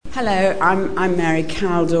Hello, I'm Mary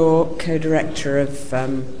Caldor, co-director of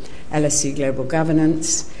LSE Global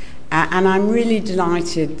Governance, and I'm really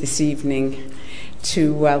delighted this evening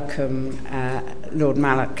to welcome Lord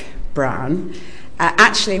Malloch Brown.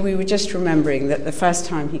 Actually, we were just remembering that the first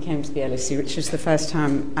time he came to the LSE, which was the first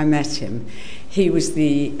time I met him, he was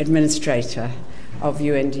the administrator of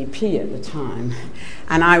UNDP at the time,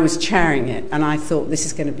 and I was chairing it, and I thought this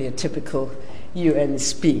is going to be a typical UN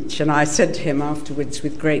speech, and I said to him afterwards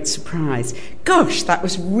with great surprise, gosh, that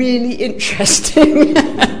was really interesting.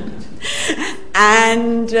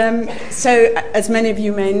 And so, as many of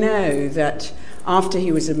you may know, that after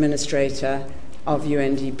he was administrator of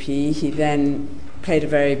UNDP, he then played a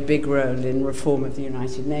very big role in reform of the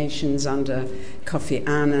United Nations under Kofi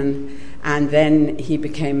Annan, and then he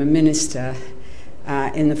became a minister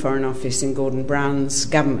in the Foreign Office in Gordon Brown's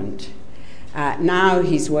government. Now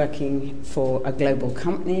he's working for a global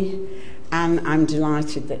company, and I'm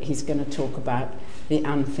delighted that he's going to talk about the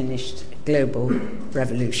unfinished global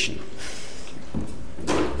revolution.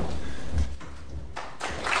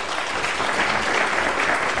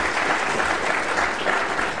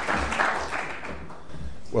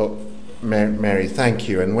 Well, Mary, thank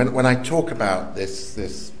you. And when I talk about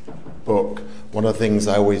this book, one of the things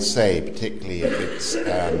I always say, particularly if it's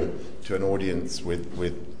to an audience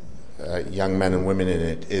with young men and women in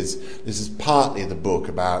it, is this is partly the book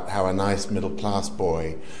about how a nice middle-class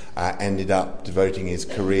boy ended up devoting his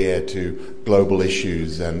career to global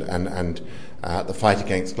issues and the fight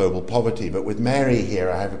against global poverty. But with Mary here,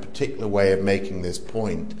 I have a particular way of making this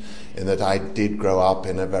point, in that I did grow up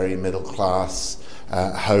in a very middle-class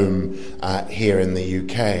home here in the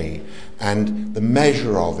UK. And the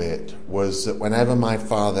measure of it was that whenever my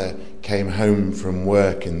father came home from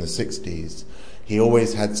work in the 60s, he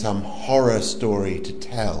always had some horror story to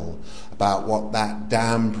tell about what that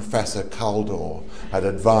damn Professor Caldor had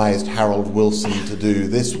advised Harold Wilson to do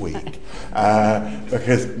this week.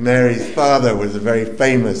 Because Mary's father was a very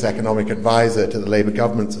famous economic advisor to the Labour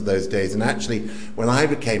governments of those days. And actually, when I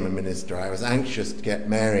became a minister, I was anxious to get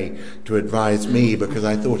Mary to advise me, because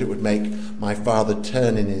I thought it would make my father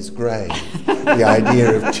turn in his grave. The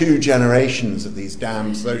idea of 2 generations of these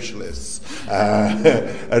damn socialists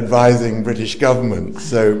advising British governments.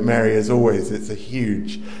 So Mary, as always, it's a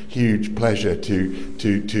huge pleasure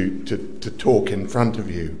to talk in front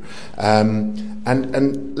of you.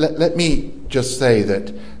 And let me just say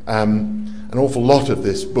that an awful lot of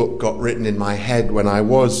this book got written in my head when I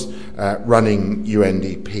was running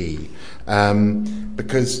UNDP,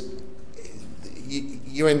 because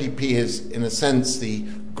UNDP is, in a sense, the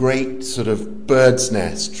great sort of bird's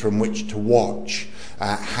nest from which to watch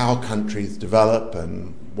how countries develop,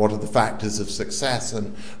 and what are the factors of success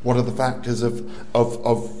and what are the factors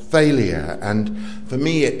of failure. And for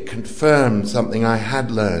me, it confirmed something I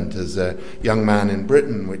had learned as a young man in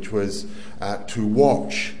Britain, which was to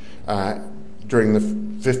watch during the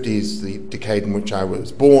 50s, the decade in which I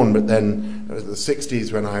was born, but then the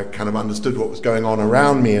 60s, when I kind of understood what was going on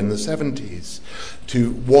around me in the 70s,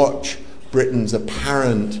 to watch Britain's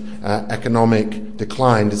apparent economic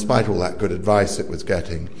decline, despite all that good advice it was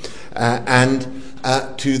getting, and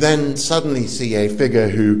to then suddenly see a figure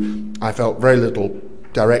who I felt very little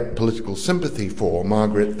direct political sympathy for,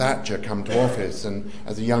 Margaret Thatcher, come to office. And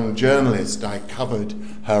as a young journalist, I covered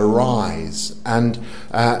her rise, and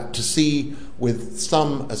to see with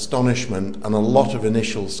some astonishment and a lot of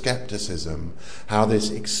initial skepticism how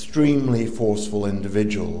this extremely forceful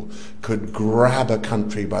individual could grab a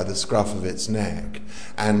country by the scruff of its neck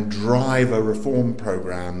and drive a reform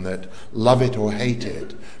program that, love it or hate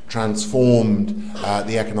it, transformed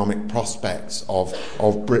the economic prospects of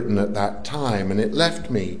Britain at that time. And it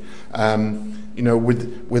left me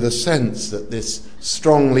with a sense that this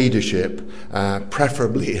strong leadership,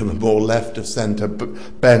 preferably in a more left-of-centre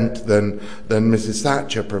bent than Mrs.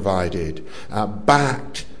 Thatcher provided,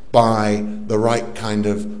 backed by the right kind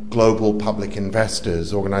of global public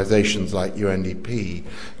investors, organisations like UNDP,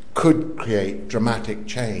 could create dramatic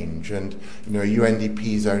change. And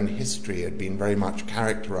UNDP's own history had been very much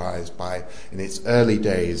characterised by, in its early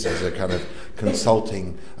days, as a kind of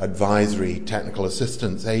consulting, advisory, technical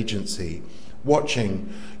assistance agency.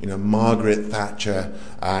 Watching, Margaret Thatcher,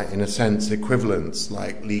 in a sense, equivalents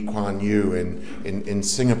like Lee Kuan Yew in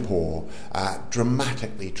Singapore,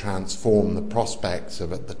 dramatically transform the prospects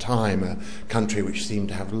of, at the time, a country which seemed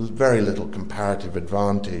to have very little comparative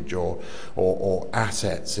advantage or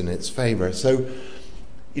assets in its favour. So,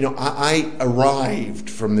 I arrived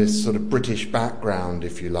from this sort of British background,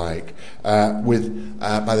 if you like, with,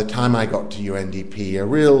 by the time I got to UNDP, a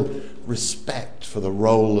real respect for the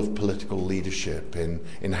role of political leadership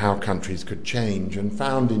in how countries could change, and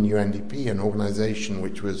found in UNDP an organization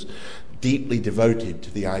which was deeply devoted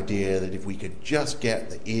to the idea that if we could just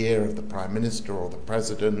get the ear of the Prime Minister or the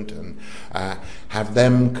President and have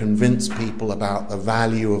them convince people about the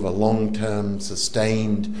value of a long-term,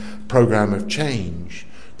 sustained program of change,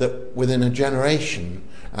 that within a generation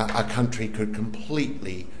a country could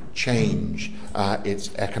completely change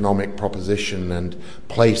its economic proposition and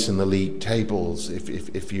place in the league tables,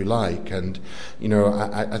 if you like. And,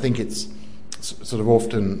 I think it's sort of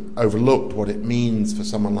often overlooked what it means for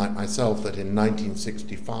someone like myself that in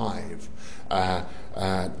 1965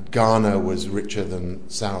 Ghana was richer than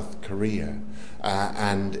South Korea,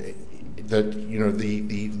 and that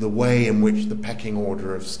the way in which the pecking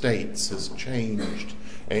order of states has changed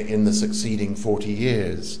in the succeeding 40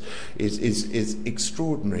 years is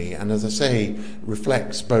extraordinary, and as I say,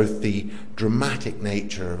 reflects both the dramatic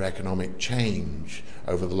nature of economic change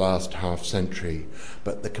over the last half century,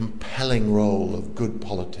 but the compelling role of good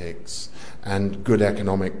politics and good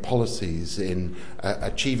economic policies in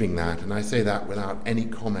achieving that. And I say that without any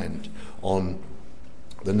comment on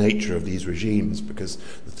the nature of these regimes, because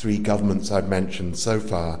the three governments I've mentioned so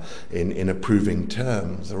far in approving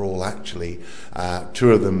terms are all actually,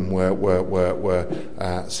 two of them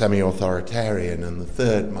were semi-authoritarian, and the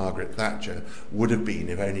third, Margaret Thatcher, would have been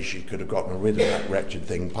if only she could have gotten rid of that wretched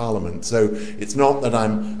thing, Parliament. So it's not that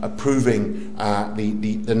I'm approving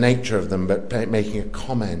the nature of them, but making a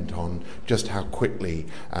comment on just how quickly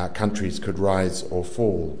countries could rise or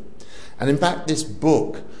fall. And in fact, this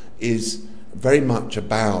book is very much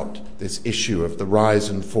about this issue of the rise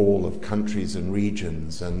and fall of countries and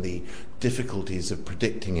regions and the difficulties of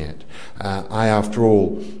predicting it. I, after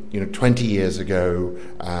all, 20 years ago,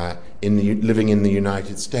 living in the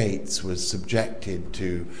United States, was subjected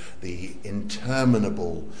to the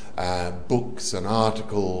interminable books and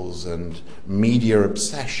articles and media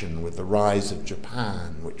obsession with the rise of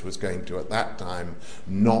Japan, which was going to, at that time,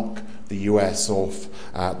 knock the US off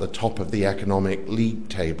the top of the economic league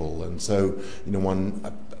table. And so, one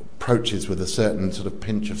approaches with a certain sort of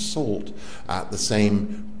pinch of salt the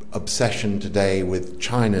same obsession today with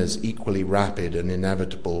China's equally rapid and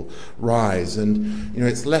inevitable rise. And,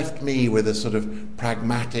 it's left me with a sort of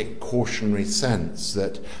pragmatic, cautionary sense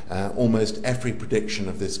that almost every prediction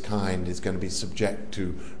of this kind is going to be subject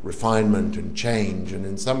to refinement and change, and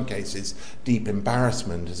in some cases deep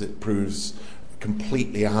embarrassment as it proves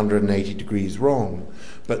completely 180 degrees wrong.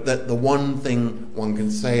 But that the one thing one can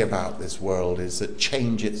say about this world is that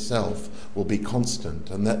change itself will be constant,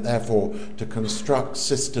 and that therefore to construct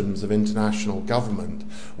systems of international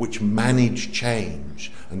government which manage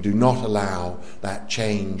change and do not allow that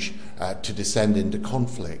change to descend into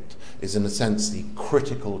conflict is in a sense the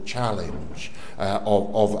critical challenge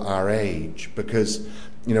of our age. Because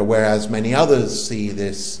whereas many others see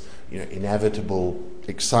this inevitable,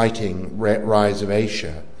 exciting rise of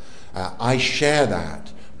Asia, I share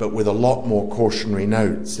that, but with a lot more cautionary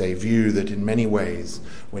notes. A view that in many ways,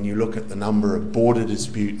 when you look at the number of border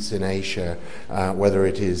disputes in Asia, whether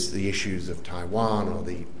it is the issues of Taiwan or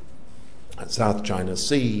the South China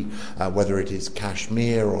Sea, whether it is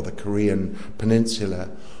Kashmir or the Korean Peninsula,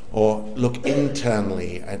 or look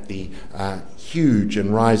internally at the huge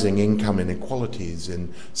and rising income inequalities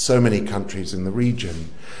in so many countries in the region,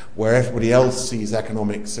 where everybody else sees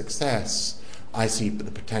economic success, I see the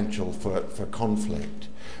potential for conflict.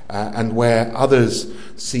 And where others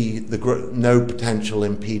see no potential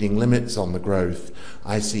impeding limits on the growth,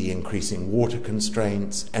 I see increasing water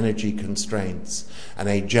constraints, energy constraints, and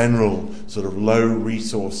a general sort of low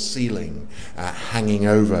resource ceiling hanging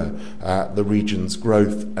over the region's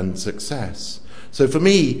growth and success. So for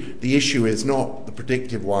me, the issue is not the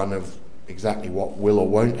predictive one of exactly what will or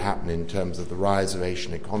won't happen in terms of the rise of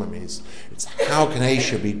Asian economies. It's how can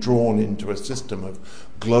Asia be drawn into a system of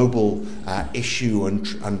global issue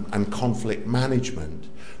and conflict management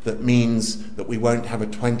that means that we won't have a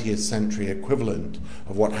 20th century equivalent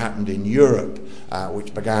of what happened in Europe,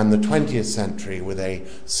 which began the 20th century with a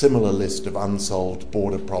similar list of unsolved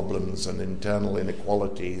border problems and internal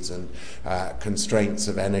inequalities and constraints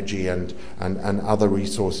of energy and other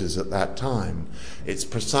resources at that time. It's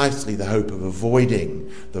precisely the hope of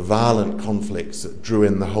avoiding the violent conflicts that drew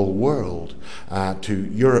in the whole world to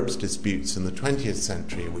Europe's disputes in the 20th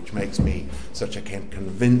century, which makes me such a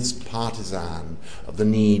convinced partisan of the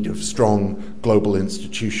need of strong global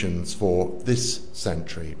institutions for this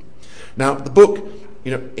century. Now, the book,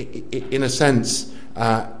 in a sense,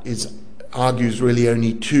 argues really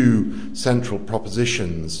only two central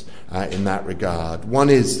propositions in that regard. One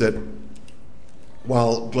is that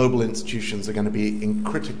while global institutions are going to be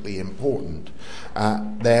critically important,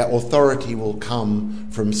 their authority will come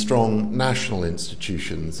from strong national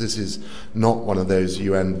institutions. This is not one of those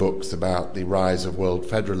UN books about the rise of world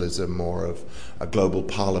federalism or of a global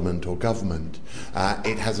parliament or government.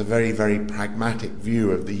 It has a very, very pragmatic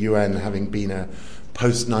view of the UN having been a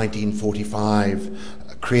post-1945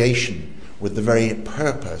 creation, with the very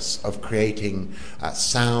purpose of creating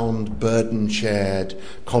sound, burden-shared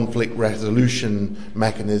conflict resolution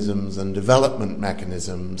mechanisms and development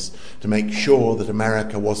mechanisms to make sure that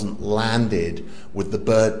America wasn't landed with the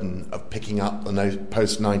burden of picking up the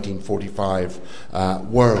post-1945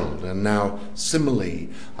 world. And now, similarly,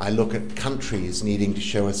 I look at countries needing to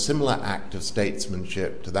show a similar act of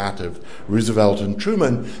statesmanship to that of Roosevelt and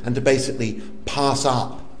Truman, and to basically pass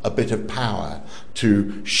up a bit of power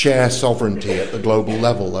to share sovereignty at the global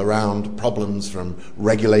level around problems from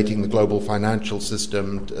regulating the global financial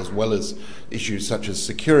system, as well as issues such as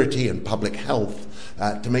security and public health,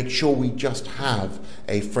 to make sure we just have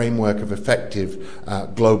a framework of effective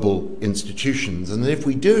global institutions. And if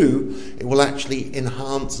we do, it will actually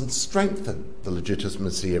enhance and strengthen the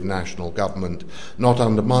legitimacy of national government, not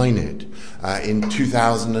undermine it. In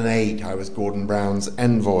 2008, I was Gordon Brown's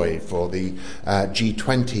envoy for the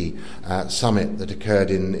G20 summit that occurred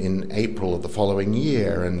in April of the following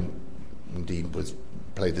year, and indeed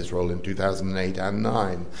played this role in 2008 and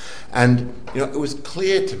 9. And it was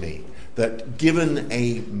clear to me that given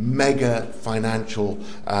a mega financial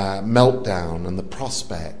meltdown and the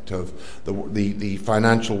prospect of the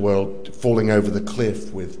financial world falling over the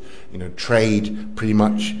cliff with trade pretty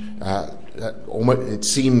much it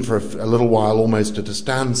seemed for a little while almost at a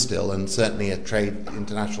standstill, and certainly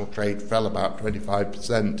international trade fell about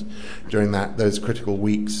 25% during those critical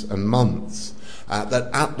weeks and months, that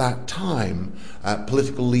at that time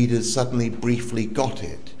political leaders suddenly briefly got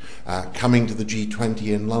it. Coming to the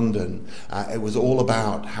G20 in London, it was all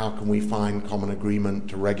about how can we find common agreement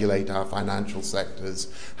to regulate our financial sectors,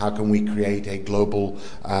 how can we create a global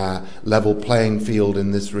level playing field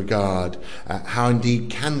in this regard, how indeed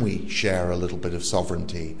can we share a little bit of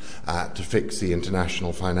sovereignty to fix the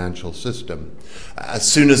international financial system. As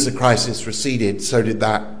soon as the crisis receded, so did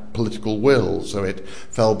that political will, so it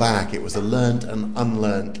fell back. It was a learnt and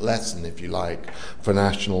unlearnt lesson, if you like, for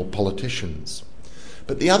national politicians.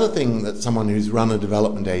 But the other thing that someone who's run a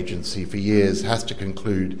development agency for years has to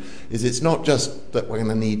conclude is it's not just that we're going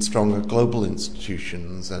to need stronger global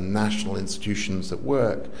institutions and national institutions that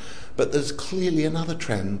work, but there's clearly another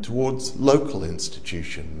trend towards local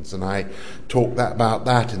institutions. And I talk about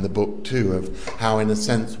that in the book too, of how, in a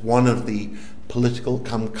sense, one of the political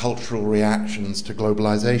cultural reactions to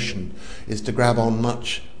globalization is to grab on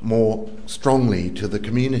much more strongly to the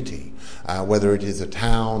community, whether it is a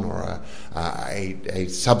town or a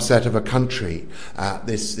subset of a country.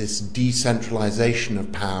 This decentralization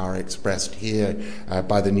of power expressed here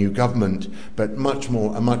by the new government, but a much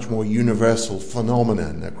more universal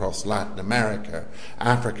phenomenon across Latin America,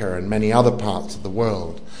 Africa, and many other parts of the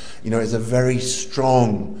world, is a very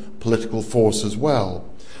strong political force as well.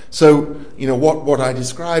 So, what I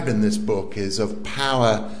describe in this book is of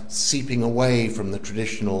power seeping away from the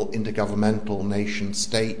traditional intergovernmental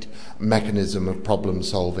nation-state mechanism of problem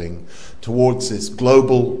solving towards this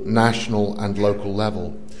global, national, and local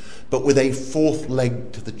level, but with a fourth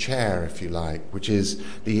leg to the chair, if you like, which is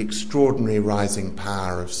the extraordinary rising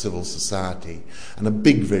power of civil society, and a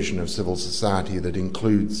big vision of civil society that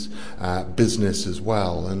includes business as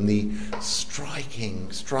well, and the striking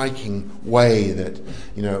way that,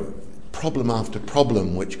 problem after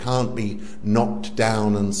problem, which can't be knocked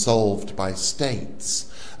down and solved by states,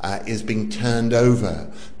 is being turned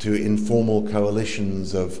over to informal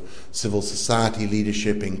coalitions of civil society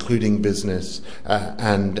leadership, including business,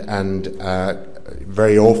 and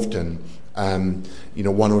very often,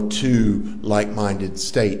 one or two like-minded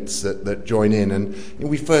states that join in. And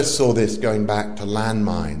we first saw this going back to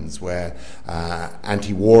landmines, where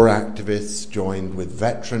anti-war activists joined with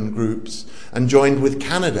veteran groups and joined with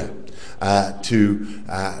Canada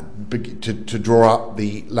to draw up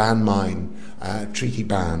the landmine treaty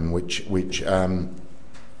ban, which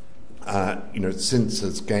since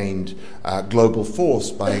has gained global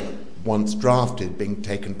force by, once drafted, being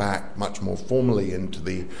taken back much more formally into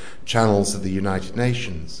the channels of the United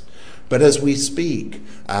Nations. But as we speak,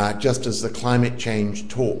 just as the climate change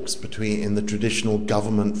talks in the traditional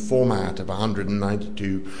government format of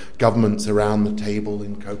 192 governments around the table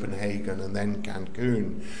in Copenhagen and then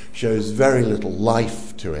Cancun, shows very little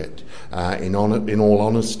life to it, in all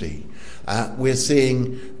honesty. we're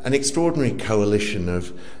seeing an extraordinary coalition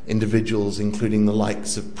of individuals, including the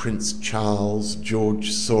likes of Prince Charles,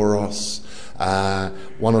 George Soros,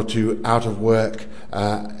 one or two out of work,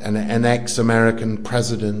 an ex-American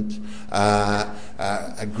president,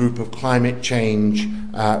 a group of climate change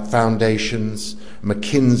foundations,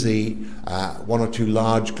 McKinsey, one or two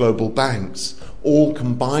large global banks, all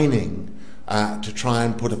combining to try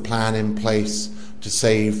and put a plan in place to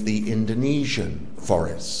save the Indonesian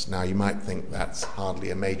forests. Now, you might think that's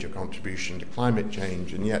hardly a major contribution to climate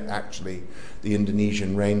change, and yet actually the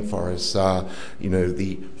Indonesian rainforests are,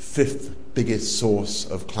 the fifth biggest source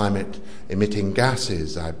of climate-emitting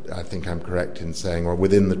gases, I think I'm correct in saying, or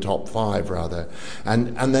within the top five, rather.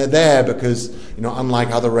 And they're there because,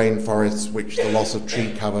 unlike other rainforests, which the loss of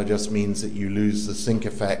tree cover just means that you lose the sink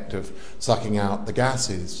effect of sucking out the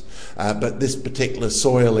gases. But this particular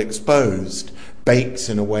soil exposed bakes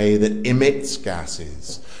in a way that emits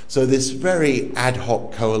gases. So this very ad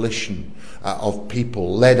hoc coalition of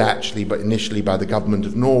people, led actually but initially by the government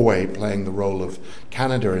of Norway, playing the role of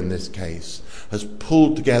Canada in this case, has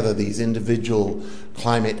pulled together these individual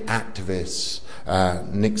climate activists.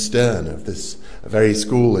 Nick Stern of this very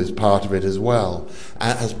school is part of it as well,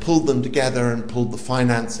 has pulled them together and pulled the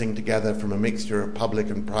financing together from a mixture of public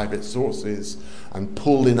and private sources, and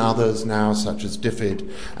pulled in others now, such as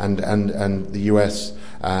DFID and the US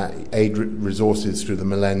aid resources through the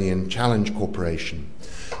Millennium Challenge Corporation.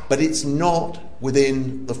 But it's not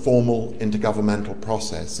within the formal intergovernmental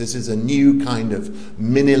process. This is a new kind of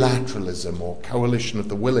minilateralism or coalition of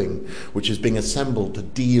the willing, which is being assembled to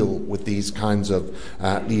deal with these kinds of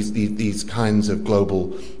these kinds of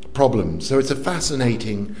global problems. So it's a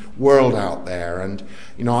fascinating world out there, and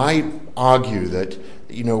I argue that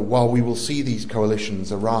while we will see these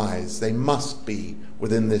coalitions arise, they must be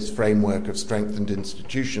within this framework of strengthened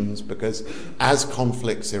institutions, because as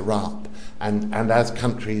conflicts erupt and as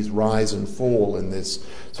countries rise and fall in this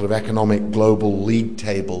sort of economic global league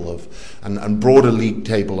table of and broader league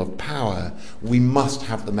table of power, we must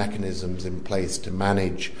have the mechanisms in place to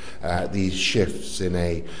manage these shifts in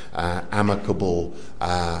a amicable,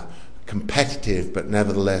 competitive but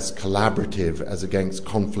nevertheless collaborative as against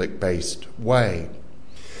conflict-based way.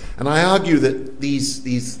 And I argue that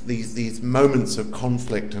these moments of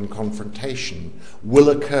conflict and confrontation will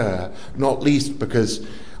occur, not least because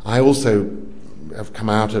I also have come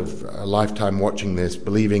out of a lifetime watching this,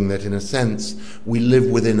 believing that in a sense we live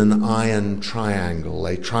within an iron triangle,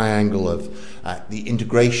 a triangle of the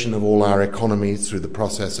integration of all our economies through the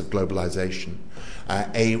process of globalization,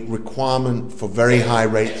 a requirement for very high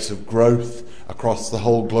rates of growth across the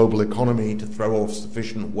whole global economy to throw off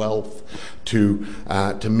sufficient wealth to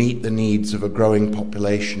meet the needs of a growing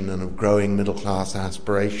population and of growing middle-class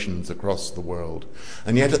aspirations across the world.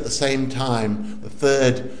 And yet at the same time, the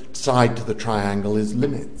third side to the triangle is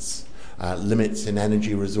limits. Limits in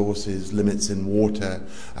energy resources, limits in water,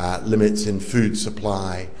 limits in food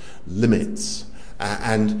supply, limits.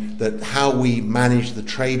 And that how we manage the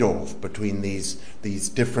trade-off between these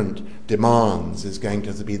different demands is going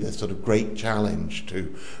to be the sort of great challenge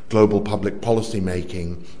to global public policy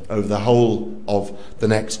making over the whole of the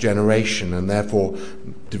next generation, and therefore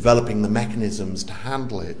developing the mechanisms to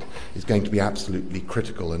handle it is going to be absolutely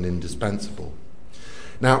critical and indispensable.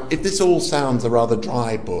 Now, if this all sounds a rather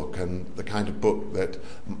dry book and the kind of book that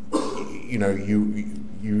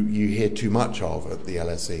you hear too much of at the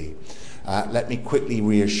LSE, let me quickly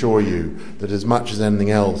reassure you that as much as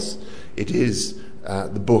anything else, it is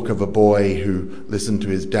the book of a boy who listened to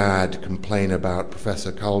his dad complain about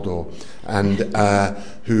Professor Kaldor, and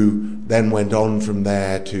who then went on from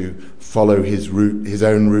there to follow his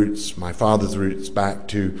own roots, my father's roots, back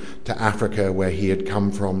to Africa, where he had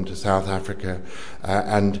come from, to South Africa,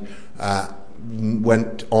 and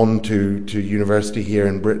went on to university here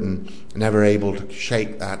in Britain, never able to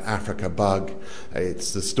shake that Africa bug.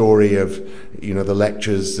 It's the story of the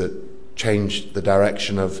lectures that changed the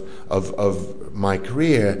direction of my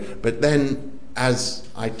career. But then, as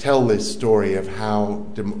I tell this story of how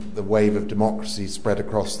the wave of democracy spread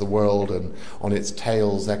across the world, and on its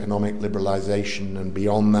tails economic liberalization, and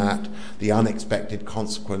beyond that the unexpected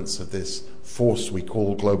consequence of this force we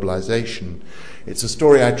call globalization, it's a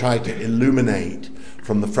story I try to illuminate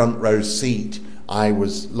from the front row seat I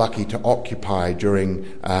was lucky to occupy during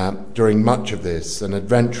much of this. An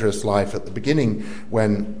adventurous life at the beginning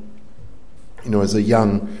when, as a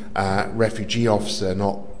young refugee officer,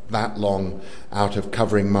 not that long out of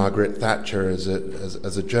covering Margaret Thatcher as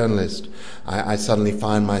a journalist, I suddenly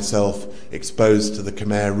find myself exposed to the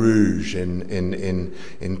Khmer Rouge in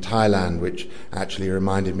Thailand, which actually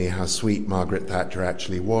reminded me how sweet Margaret Thatcher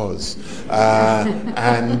actually was.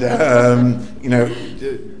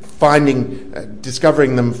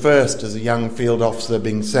 Discovering them first as a young field officer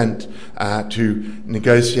being sent to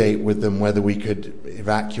negotiate with them whether we could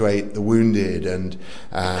evacuate the wounded, and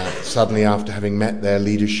suddenly after having met their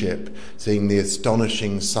leadership, seeing the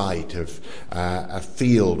astonishing sight of a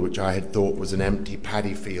field which I had thought was an empty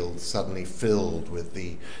paddy field suddenly filled with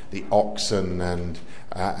the oxen and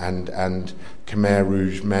Khmer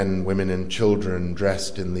Rouge men, women and children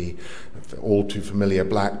dressed in the all too familiar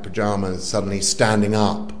black pajamas suddenly standing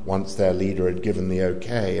up once their leader had given the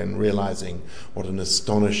okay, and realizing what an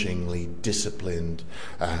astonishingly disciplined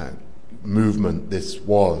movement this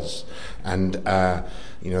was, and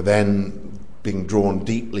then being drawn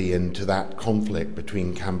deeply into that conflict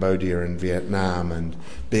between Cambodia and Vietnam, and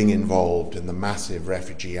being involved in the massive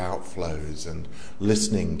refugee outflows, and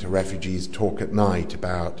listening to refugees talk at night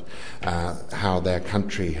about how their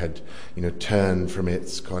country had turned from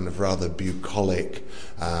its kind of rather bucolic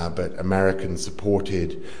but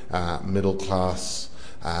American-supported middle-class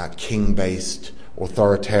king-based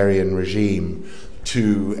authoritarian regime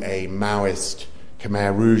to a Maoist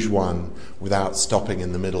Khmer Rouge one, without stopping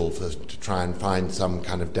in the middle to try and find some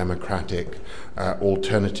kind of democratic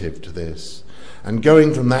alternative to this. And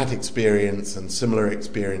going from that experience and similar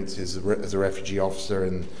experiences as a refugee officer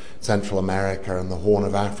in Central America and the Horn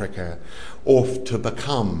of Africa, off to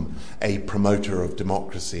become a promoter of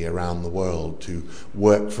democracy around the world, to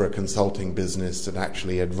work for a consulting business that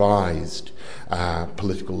actually advised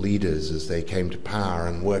political leaders as they came to power,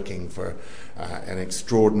 and working for an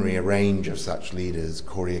extraordinary range of such leaders: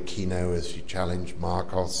 Cory Aquino as she challenged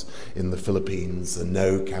Marcos in the Philippines, the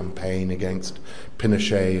No campaign against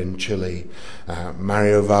Pinochet in Chile,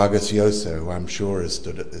 Mario Vargas Llosa, who I'm sure has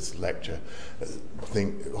stood at this lecture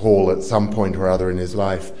hall at some point or other in his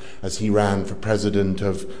life, as he ran for president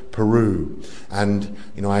of Peru. And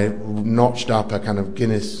I notched up a kind of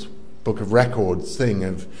Guinness Book of Records thing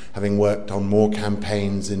of having worked on more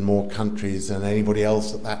campaigns in more countries than anybody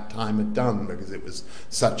else at that time had done, because it was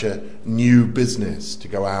such a new business to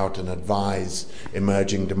go out and advise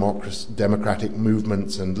emerging democratic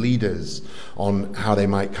movements and leaders on how they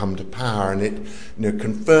might come to power. And it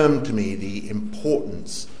confirmed to me the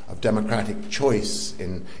importance of democratic choice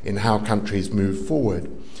in how countries move forward.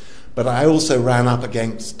 But I also ran up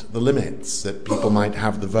against the limits that people might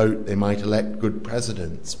have the vote, they might elect good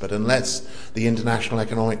presidents, but unless the international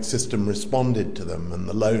economic system responded to them and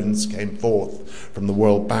the loans came forth from the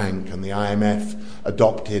World Bank and the IMF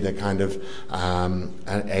adopted a kind of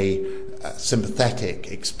a sympathetic,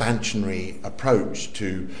 expansionary approach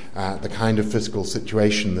to the kind of fiscal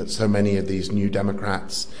situation that so many of these new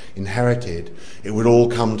democrats inherited, it would all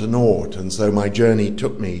come to naught. And so my journey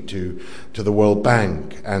took me to the World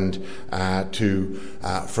Bank, and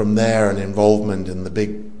from there an involvement in the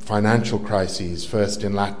big financial crises, first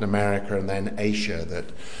in Latin America and then Asia, that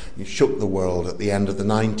shook the world at the end of the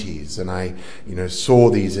 90s. And I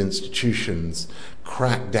saw these institutions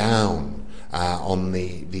crack down on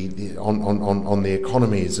the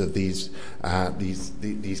economies of these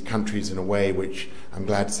countries in a way which I'm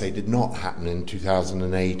glad to say did not happen in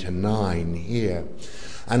 2008 and 2009 here.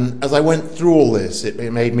 And as I went through all this, it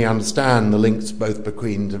made me understand the links both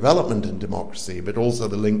between development and democracy, but also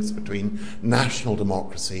the links between national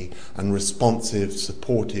democracy and responsive,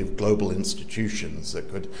 supportive global institutions that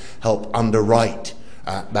could help underwrite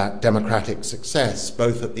that democratic success,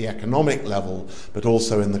 both at the economic level, but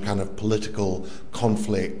also in the kind of political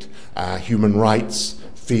conflict, human rights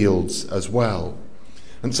fields as well.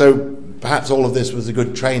 And so perhaps all of this was a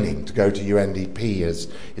good training to go to UNDP as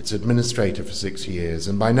its administrator for 6 years.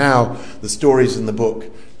 And by now, the stories in the book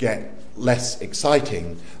get less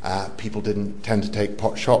exciting. People didn't tend to take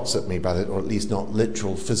pot shots at me, or at least not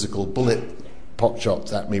literal physical bullet pot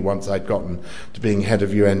shots at me once I'd gotten to being head of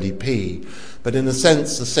UNDP. But in a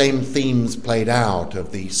sense, the same themes played out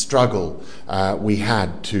of the struggle we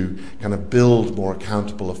had to kind of build more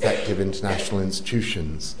accountable, effective international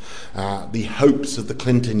institutions. The hopes of the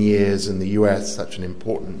Clinton years in the US, such an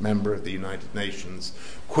important member of the United Nations,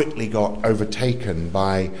 quickly got overtaken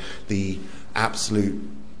by the absolute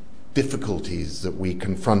difficulties that we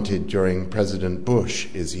confronted during President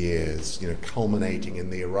Bush's years, culminating in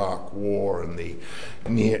the Iraq War and the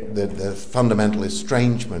fundamental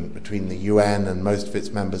estrangement between the UN and most of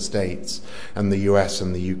its member states and the US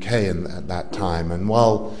and the UK at that time. And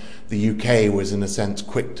while the UK was in a sense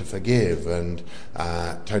quick to forgive, and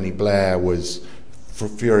Tony Blair was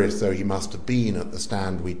furious though he must have been at the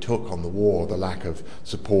stand we took on the war, the lack of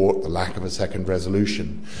support, the lack of a second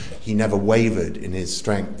resolution, he never wavered in his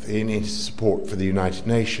strength, in his support for the United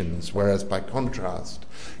Nations, whereas by contrast,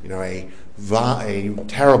 a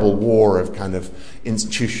terrible war of kind of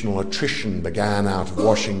institutional attrition began out of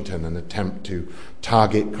Washington, an attempt to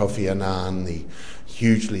target Kofi Annan, the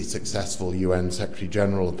hugely successful UN Secretary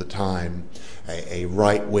General at the time. A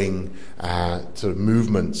right-wing sort of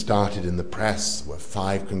movement started in the press. There were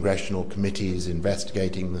 5 congressional committees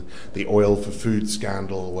investigating the oil for food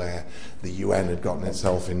scandal, where the UN had gotten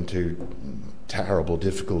itself into terrible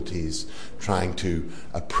difficulties trying to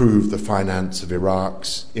approve the finance of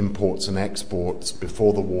Iraq's imports and exports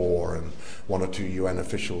before the war, and 1 or 2 UN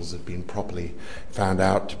officials had been properly found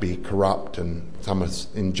out to be corrupt, and some are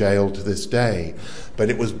in jail to this day. But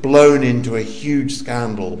it was blown into a huge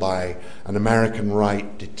scandal by an American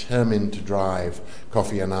right determined to drive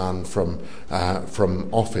Kofi Annan from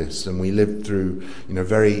office, and we lived through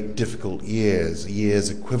very difficult years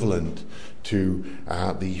equivalent to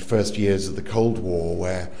the first years of the Cold War,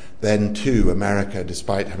 where then too America,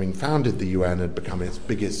 despite having founded the UN, had become its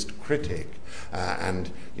biggest critic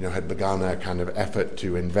and had begun a kind of effort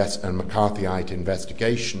to invest a McCarthyite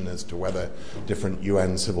investigation as to whether different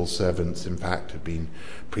UN civil servants in fact had been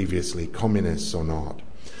previously communists or not.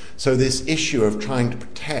 So this issue of trying to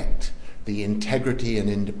protect the integrity and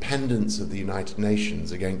independence of the United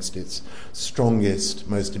Nations against its strongest,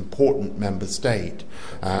 most important member state,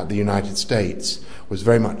 the United States, was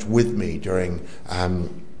very much with me during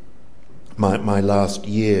my last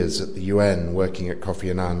years at the UN, working at Kofi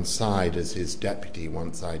Annan's side as his deputy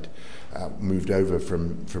once I'd moved over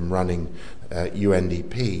from running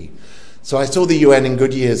UNDP. So I saw the UN in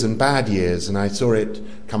good years and bad years, and I saw it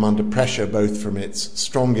come under pressure both from its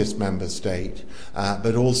strongest member state,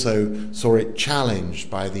 but also saw it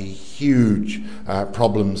challenged by the huge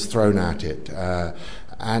problems thrown at it.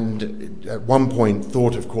 And at one point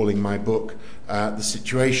thought of calling my book the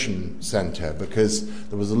Situation Centre, because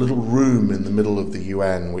there was a little room in the middle of the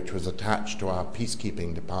UN which was attached to our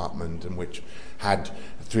peacekeeping department and which had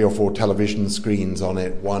 3 or 4 television screens on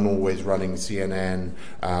it, one always running CNN,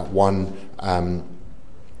 one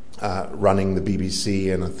running the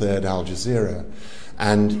BBC, and a third Al Jazeera.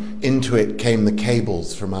 And into it came the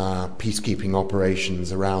cables from our peacekeeping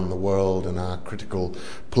operations around the world and our critical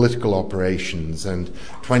political operations. And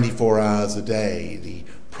 24 hours a day, the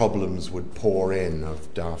problems would pour in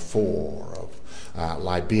of Darfur, of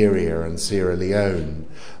Liberia and Sierra Leone,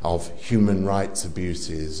 of human rights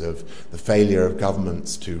abuses, of the failure of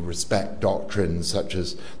governments to respect doctrines such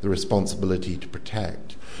as the responsibility to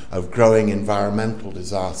protect, of growing environmental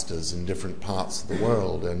disasters in different parts of the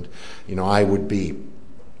world. And, I would be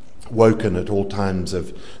woken at all times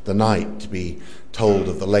of the night to be told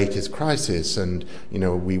of the latest crisis, and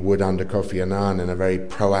we would, under Kofi Annan, in a very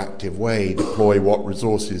proactive way, deploy what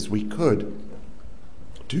resources we could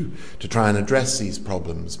to try and address these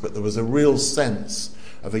problems. But there was a real sense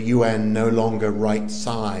of a UN no longer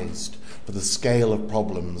right-sized for the scale of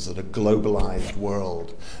problems that a globalized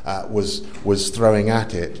world was throwing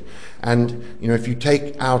at it. And, if you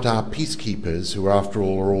take out our peacekeepers, who after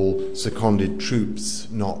all are all seconded troops,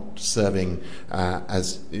 not serving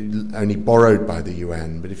as only borrowed by the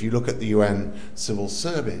UN, but if you look at the UN civil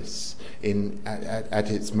service at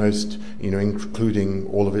its most, including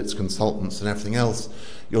all of its consultants and everything else,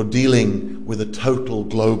 you're dealing with a total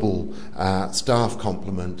global staff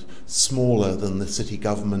complement smaller than the city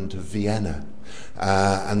government of Vienna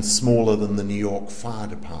and smaller than the New York Fire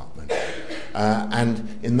Department.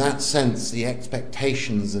 And in that sense, the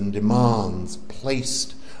expectations and demands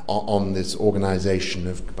placed on this organization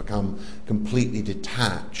have become completely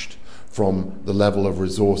detached from the level of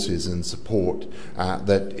resources and support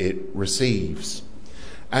that it receives.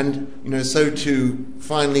 And, so too,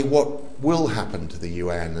 finally, what will happen to the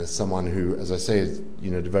UN, as someone who, as I say, has,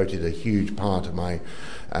 devoted a huge part of my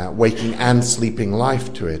waking and sleeping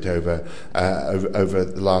life to it over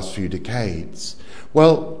the last few decades?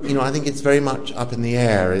 Well, I think it's very much up in the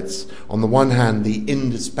air. It's, on the one hand, the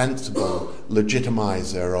indispensable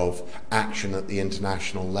legitimizer of action at the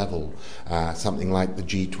international level. Something like the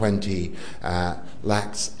G20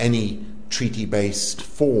 lacks any treaty-based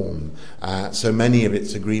form. So many of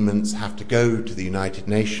its agreements have to go to the United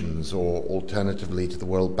Nations or alternatively to the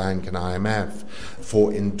World Bank and IMF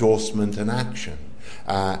for endorsement and action.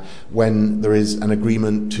 When there is an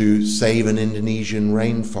agreement to save an Indonesian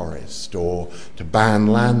rainforest or to ban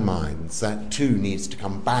landmines, that too needs to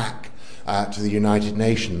come back to the United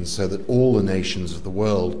Nations so that all the nations of the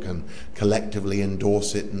world can collectively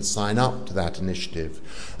endorse it and sign up to that initiative.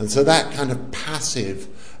 And so that kind of passive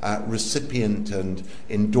recipient and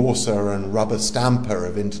endorser and rubber stamper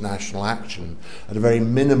of international action, at a very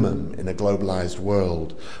minimum in a globalized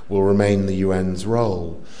world, will remain the UN's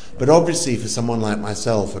role. But obviously for someone like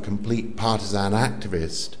myself, a complete partisan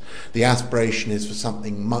activist, the aspiration is for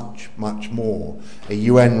something much, much more. A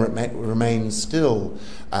UN remains still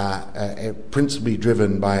principally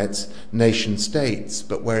driven by its nation states,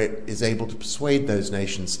 but where it is able to persuade those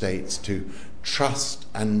nation states to trust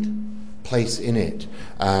and place in it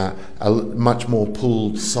a much more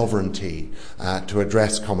pooled sovereignty to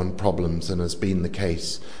address common problems than has been the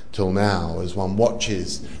case till now, as one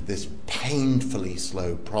watches this painfully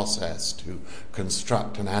slow process to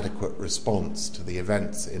construct an adequate response to the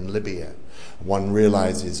events in Libya. One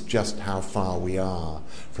realizes just how far we are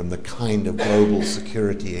from the kind of global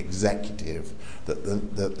security executive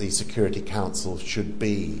that the Security Council should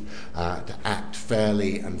be, to act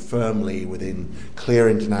fairly and firmly within clear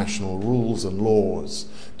international rules and laws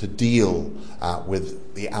to deal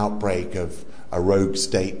with the outbreak of a rogue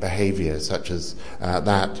state behavior such as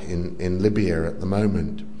that in Libya at the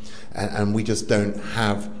moment. And we just don't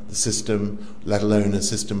have the system, let alone a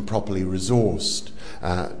system properly resourced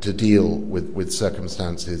to deal with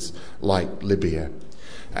circumstances like Libya.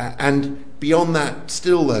 And beyond that,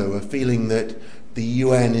 still though, a feeling that the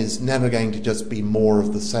UN is never going to just be more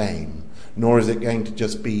of the same, nor is it going to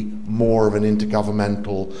just be more of an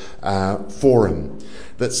intergovernmental forum,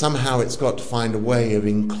 that somehow it's got to find a way of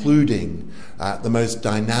including the most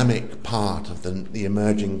dynamic part of the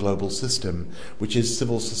emerging global system, which is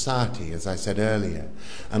civil society, as I said earlier.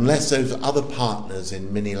 Unless those other partners in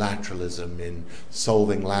minilateralism, in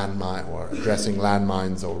solving landmine or addressing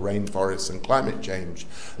landmines or rainforests and climate change,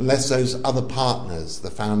 unless those other partners,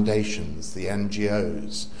 the foundations, the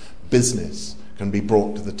NGOs, business, can be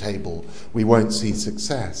brought to the table, we won't see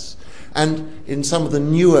success. And in some of the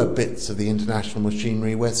newer bits of the international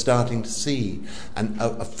machinery, we're starting to see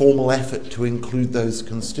a formal effort to include those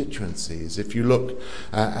constituencies. If you look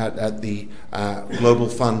at the Global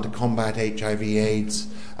Fund to Combat HIV, AIDS,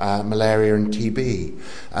 malaria and TB,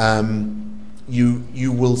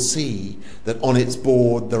 you will see that on its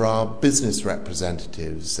board there are business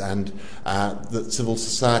representatives, and that civil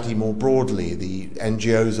society more broadly, the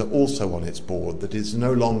NGOs are also on its board, that is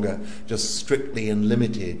no longer just strictly and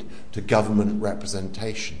limited to government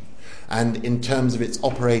representation. And in terms of its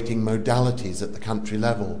operating modalities at the country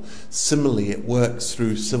level, similarly it works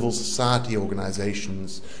through civil society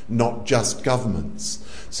organizations, not just governments.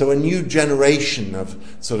 So a new generation of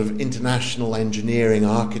sort of international engineering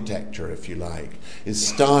architecture, if you like, is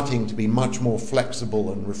starting to be much more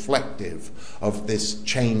flexible and reflective of this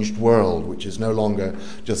changed world, which is no longer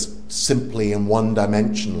just simply and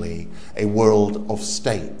one-dimensionally a world of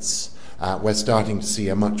states. We're starting to see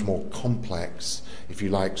a much more complex, if you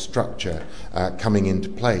like, structure coming into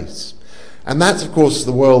place. And that's, of course,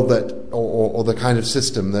 the world that, or the kind of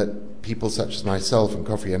system that people such as myself and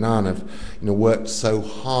Kofi Annan have worked so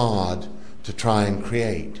hard to try and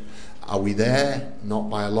create. Are we there? Not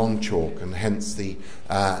by a long chalk, and hence the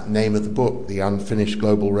name of the book, The Unfinished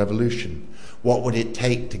Global Revolution. What would it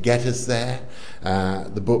take to get us there?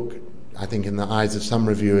 The book, I think in the eyes of some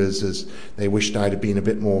reviewers, as they wished I'd have been a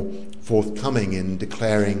bit more forthcoming in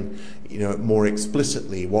declaring more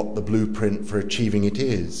explicitly what the blueprint for achieving it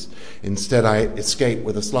is. Instead, I escape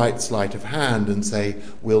with a slight sleight of hand and say,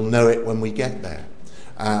 we'll know it when we get there.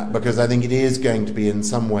 Because I think it is going to be in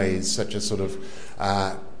some ways such a sort of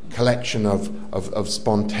collection of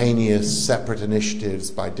spontaneous, separate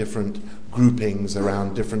initiatives by different groupings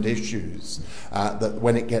around different issues, that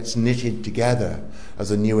when it gets knitted together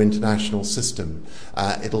as a new international system,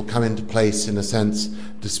 it'll come into place in a sense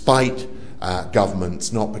despite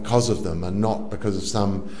governments, not because of them and not because of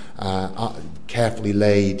some carefully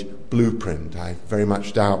laid blueprint. I very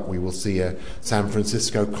much doubt we will see a San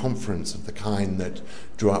Francisco conference of the kind that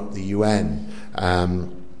drew up the UN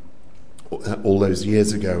all those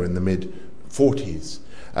years ago in the mid-40s.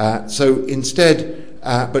 So instead,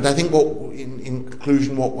 but I think in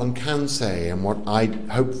conclusion, what one can say and what I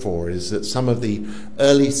hope for is that some of the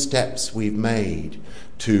early steps we've made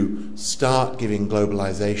to start giving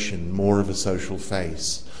globalization more of a social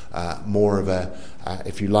face, more of a,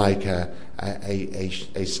 if you like,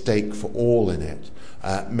 a stake for all in it,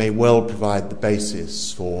 may well provide the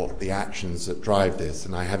basis for the actions that drive this.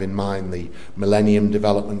 And I have in mind the Millennium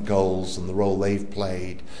Development Goals and the role they've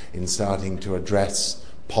played in starting to address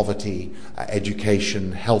poverty,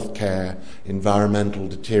 education, healthcare, environmental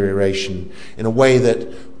deterioration in a way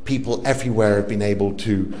that people everywhere have been able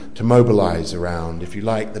to mobilize around, if you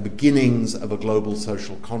like, the beginnings of a global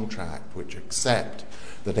social contract which accept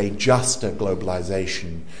that a juster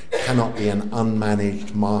globalization cannot be an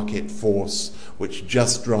unmanaged market force which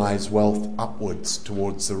just drives wealth upwards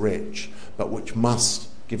towards the rich, but which must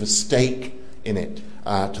give a stake in it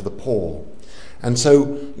to the poor. And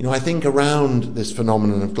so, I think around this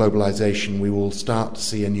phenomenon of globalization, we will start to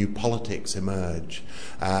see a new politics emerge,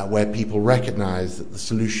 where people recognize that the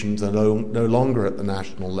solutions are no longer at the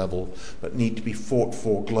national level, but need to be fought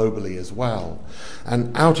for globally as well.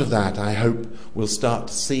 And out of that, I hope we'll start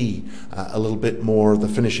to see a little bit more of the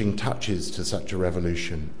finishing touches to such a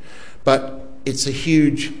revolution. But it's a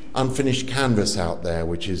huge unfinished canvas out there,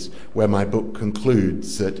 which is where my book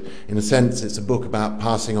concludes, that in a sense it's a book about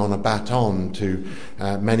passing on a baton to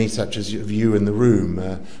many such as of you in the room,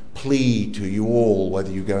 a plea to you all,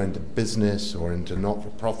 whether you go into business or into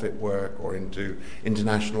not-for-profit work or into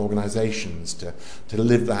international organizations, to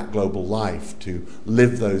live that global life, to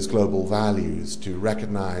live those global values, to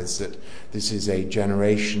recognize that this is a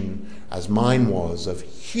generation, as mine was, of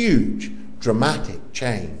huge, dramatic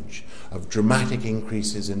change, of dramatic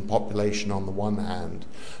increases in population on the one hand,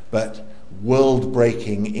 but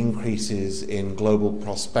world-breaking increases in global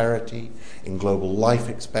prosperity, in global life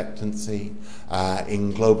expectancy,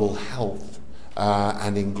 in global health,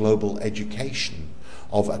 and in global education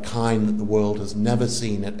of a kind that the world has never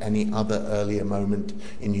seen at any other earlier moment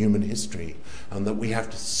in human history, and that we have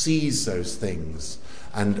to seize those things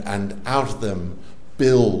and out of them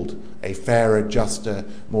build a fairer, juster,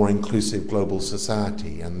 more inclusive global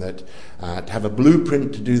society, and that to have a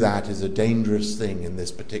blueprint to do that is a dangerous thing in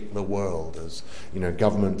this particular world, as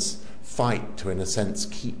governments fight to, in a sense,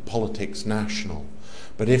 keep politics national.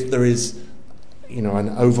 But if there is an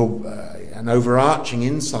overarching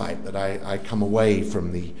insight that I come away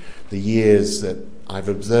from the years that I've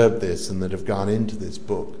observed this and that have gone into this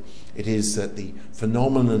book, it is that the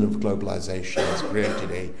phenomenon of globalization has created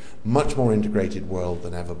a much more integrated world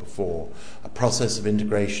than ever before, a process of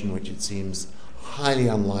integration which it seems highly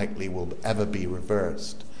unlikely will ever be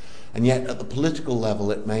reversed. And yet at the political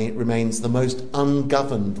level it remains the most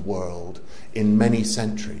ungoverned world in many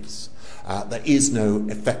centuries. There is no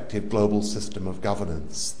effective global system of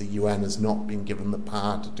governance. The UN has not been given the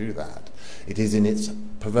power to do that. It is in its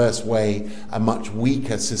perverse way a much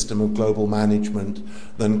weaker system of global management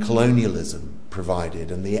than colonialism provided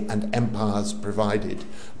and empires provided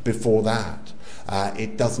before that.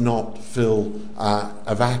 It does not fill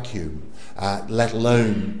a vacuum, let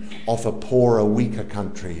alone offer poorer, weaker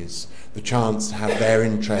countries the chance to have their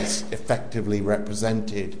interests effectively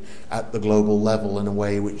represented at the global level in a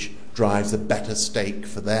way which drives a better stake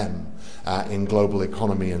for them in global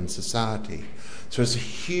economy and society. So it's a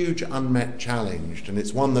huge unmet challenge, and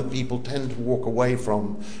it's one that people tend to walk away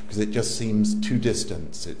from because it just seems too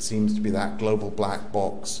distant. It seems to be that global black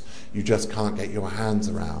box you just can't get your hands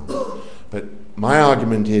around. But my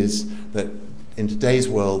argument is that in today's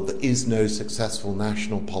world, there is no successful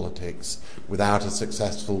national politics without a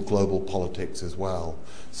successful global politics as well.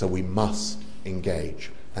 So we must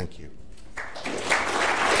engage. Thank you.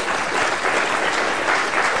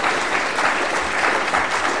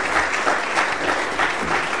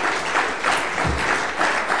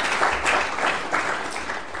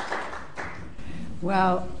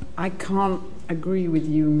 Well, I can't agree with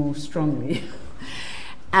you more strongly.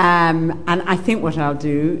 And I think what I'll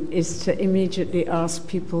do is to immediately ask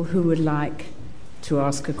people who would like to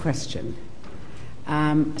ask a question.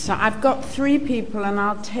 So I've got 3 people, and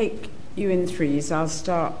I'll take you in threes. I'll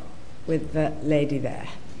start with the lady there.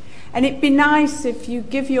 And it'd be nice if you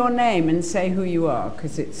give your name and say who you are,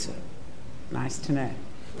 because it's nice to know.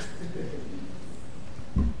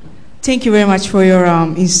 Thank you very much for your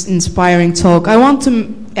inspiring talk. I want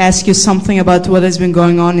to ask you something about what has been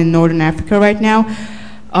going on in Northern Africa right now.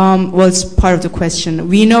 Well, it's part of the question.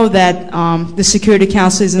 We know that the Security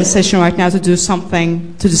Council is in session right now to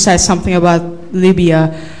decide something about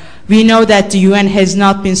Libya. We know that the UN has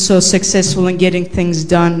not been so successful in getting things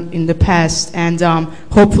done in the past, and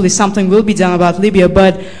hopefully something will be done about Libya.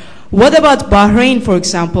 But what about Bahrain, for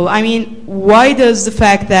example? I mean, why does the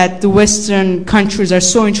fact that the Western countries are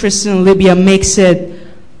so interested in Libya makes it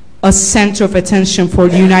a center of attention for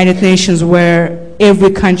the United Nations, where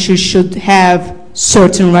every country should have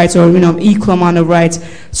certain rights or equal amount of rights?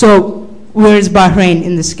 So where is Bahrain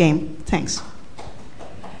in this game? Thanks.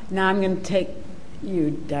 Now I'm going to take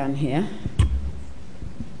you down here.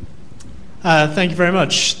 Thank you very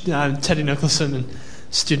much. I'm Teddy Nicholson,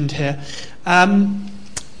 a student here.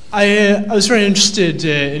 I was very interested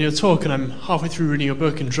in your talk, and I'm halfway through reading your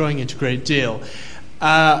book, enjoying it a great deal.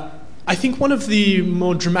 I think one of the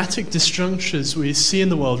more dramatic disjunctures we see in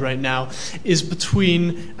the world right now is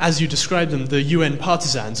between, as you described them, the UN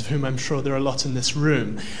partisans, of whom I'm sure there are a lot in this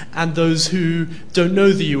room, and those who don't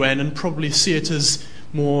know the UN and probably see it as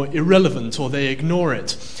more irrelevant, or they ignore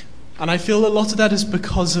it. And I feel a lot of that is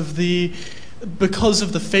because of the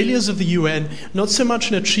failures of the UN, not so much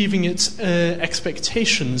in achieving its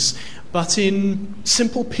expectations, but in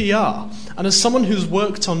simple PR. And as someone who's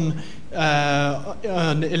worked on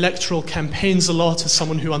electoral campaigns a lot, as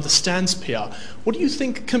someone who understands PR, what do you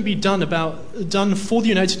think can be done for the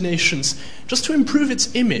United Nations just to improve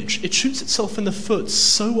its image? It shoots itself in the foot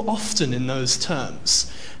so often in those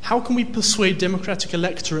terms. How can we persuade democratic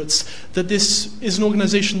electorates that this is an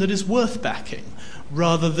organization that is worth backing,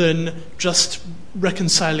 rather than just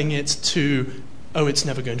reconciling it to, oh, it's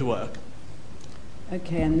never going to work?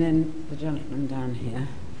 Okay, and then the gentleman down here.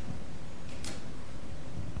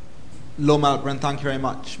 Lord Malloch Brown, thank you very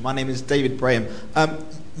much. My name is David Braham.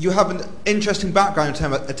 You have an interesting background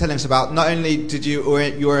telling us about. Not only did you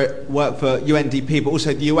work for UNDP, but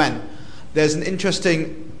also the UN. There's an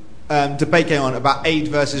interesting debate going on about aid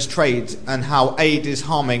versus trade, and how aid is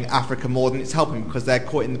harming Africa more than it's helping, because they're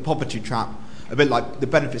caught in the poverty trap, a bit like the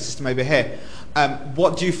benefit system over here.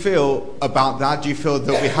 What do you feel about that? Do you feel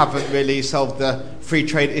that we haven't really solved the free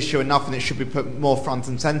trade issue enough, and it should be put more front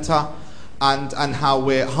and centre? And how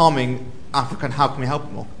we're harming Africa, and how can we help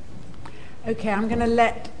more? Okay, I'm going to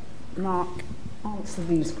let Mark answer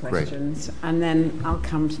these questions, and then I'll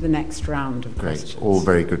come to the next round of questions. All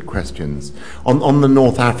very good questions. On the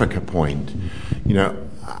North Africa point,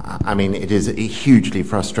 I mean, it is hugely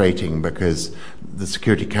frustrating because the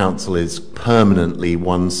Security Council is permanently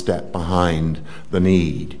one step behind the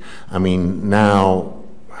need. I mean, now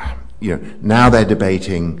they're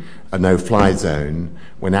debating a no-fly zone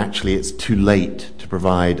when actually it's too late to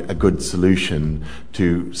provide a good solution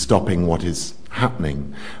to stopping what is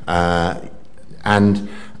happening. And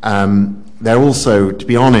they're also, to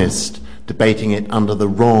be honest, debating it under the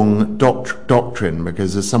wrong doctrine,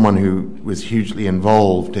 because as someone who was hugely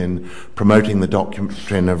involved in promoting the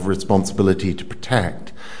doctrine of responsibility to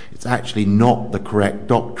protect, it's actually not the correct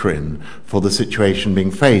doctrine for the situation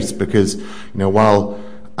being faced, because while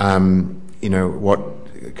what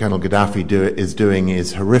Colonel Gaddafi is doing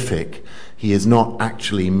is horrific, he is not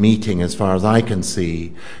actually meeting, as far as I can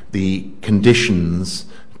see, the conditions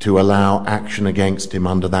to allow action against him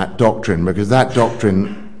under that doctrine, because that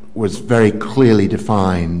doctrine was very clearly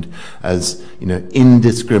defined as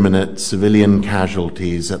indiscriminate civilian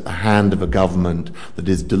casualties at the hand of a government that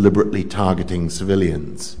is deliberately targeting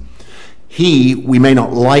civilians. We may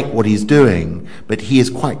not like what he's doing, but he is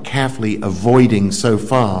quite carefully avoiding so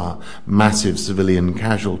far massive civilian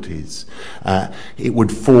casualties. It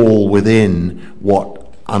would fall within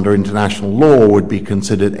what, under international law, would be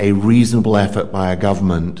considered a reasonable effort by a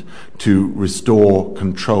government to restore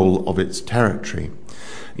control of its territory.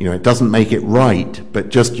 It doesn't make it right, but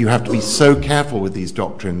just you have to be so careful with these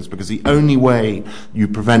doctrines, because the only way you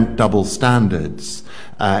prevent double standards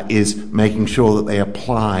is making sure that they are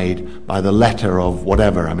applied by the letter of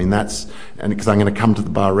whatever. I mean, because I'm going to come to the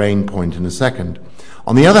Bahrain point in a second.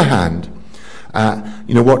 On the other hand,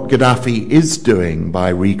 what Gaddafi is doing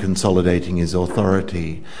by reconsolidating his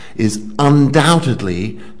authority is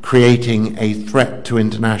undoubtedly creating a threat to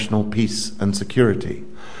international peace and security.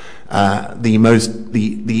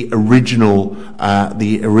 The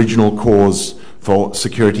original cause for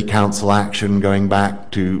Security Council action going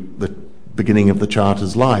back to the beginning of the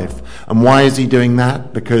Charter's life. And why is he doing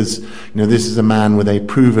that? Because this is a man with a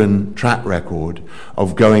proven track record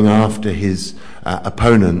of going after his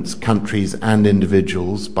opponents, countries and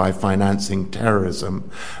individuals, by financing terrorism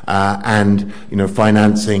and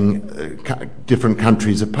financing different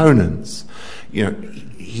countries' opponents.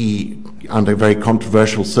 He, under very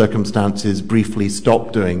controversial circumstances, briefly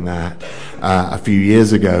stopped doing that a few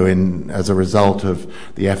years ago as a result of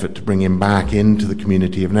the effort to bring him back into the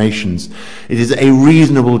community of nations. It is a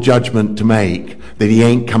reasonable judgment to make that he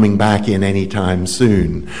ain't coming back in any time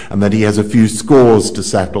soon, and that he has a few scores to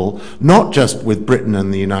settle, not just with Britain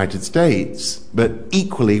and the United States, but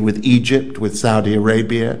equally with Egypt, with Saudi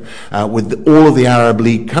Arabia, with all of the Arab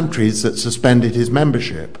League countries that suspended his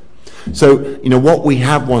membership. So, what we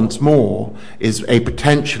have once more is a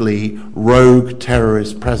potentially rogue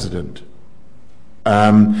terrorist president.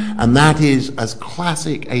 And that is as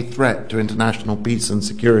classic a threat to international peace and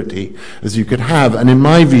security as you could have. And in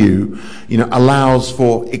my view, allows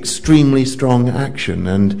for extremely strong action.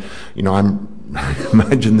 And, I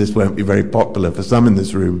imagine this won't be very popular for some in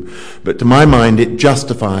this room, but to my mind, it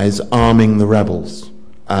justifies arming the rebels.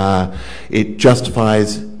 It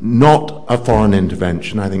justifies not a foreign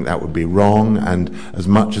intervention. I think that would be wrong, and as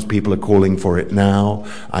much as people are calling for it now,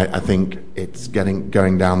 I think it's going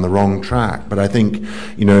down the wrong track. But I think,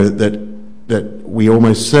 that we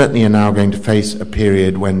almost certainly are now going to face a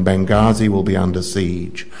period when Benghazi will be under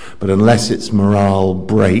siege, but unless its morale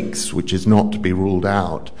breaks, which is not to be ruled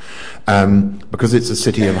out, because it's a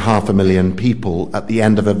city of 500,000 people at the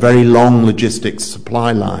end of a very long logistics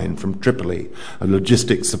supply line from Tripoli, a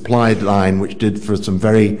logistics supply line which did for some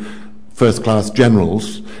very first-class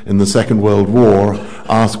generals in the Second World War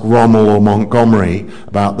ask Rommel or Montgomery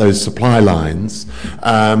about those supply lines.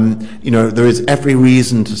 There is every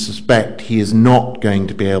reason to suspect he is not going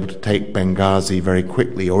to be able to take Benghazi very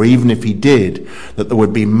quickly, or even if he did, that there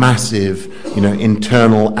would be massive,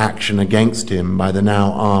 internal action against him by the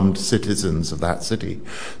now armed citizens of that city.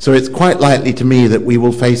 So it's quite likely to me that we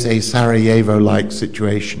will face a Sarajevo-like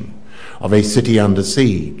situation of a city under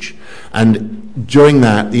siege. And during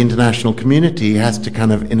that, the international community has to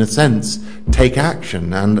kind of, in a sense, take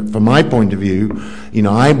action. And from my point of view,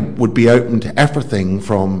 I would be open to everything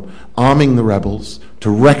from arming the rebels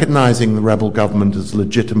to recognizing the rebel government as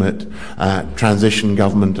legitimate transition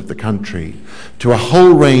government of the country, to a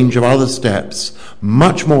whole range of other steps,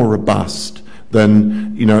 much more robust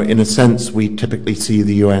than, in a sense, we typically see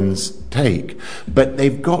the UN's take. But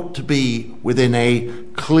they've got to be within a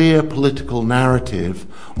clear political narrative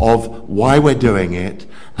of why we're doing it,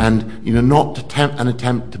 and, not to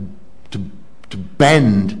attempt to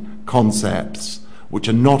bend concepts which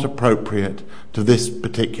are not appropriate to this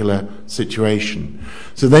particular situation.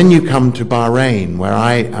 So then you come to Bahrain, where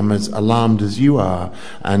I am as alarmed as you are,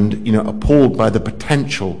 and, appalled by the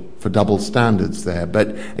potential for double standards there.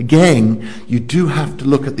 But again, you do have to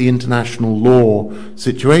look at the international law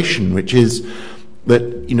situation, which is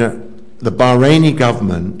that, the Bahraini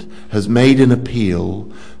government has made an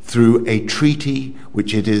appeal through a treaty,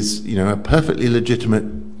 which it is, a perfectly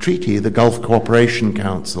legitimate treaty, the Gulf Cooperation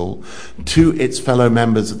Council, to its fellow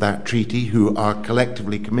members of that treaty who are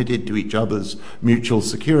collectively committed to each other's mutual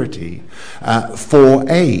security, for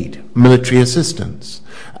aid, military assistance.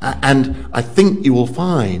 And I think you will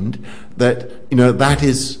find that, that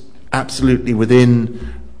is absolutely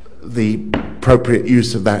within the appropriate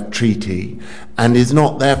use of that treaty, and is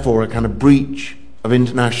not therefore a kind of breach of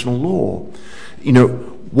international law.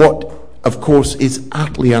 What, of course, is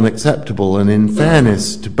utterly unacceptable, and in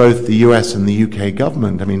fairness to both the US and the UK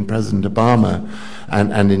government, President Obama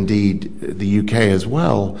and indeed the UK as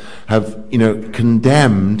well, have,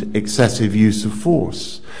 condemned excessive use of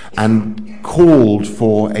force and called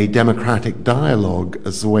for a democratic dialogue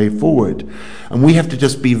as the way forward. And we have to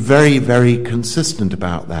just be very, very consistent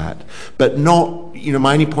about that. But not,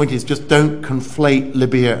 my only point is just don't conflate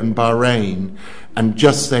Libya and Bahrain and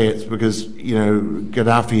just say it's because,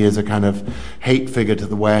 Gaddafi is a kind of hate figure to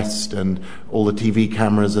the West and all the TV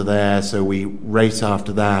cameras are there, so we race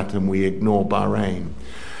after that and we ignore Bahrain.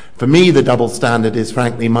 For me, the double standard is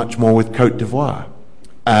frankly much more with Côte d'Ivoire.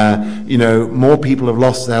 More people have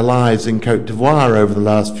lost their lives in Côte d'Ivoire over the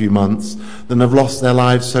last few months than have lost their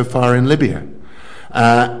lives so far in Libya.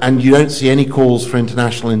 And you don't see any calls for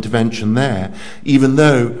international intervention there, even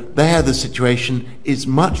though there the situation is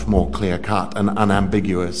much more clear-cut and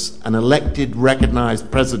unambiguous. An elected,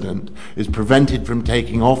 recognized president is prevented from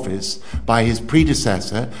taking office by his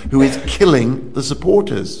predecessor, who is killing the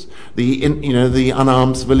supporters, the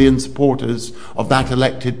unarmed civilian supporters of that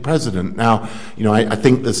elected president. Now, I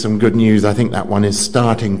think there's some good news. I think that one is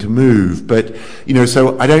starting to move. But,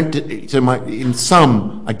 so I don't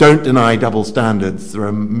deny double standards. There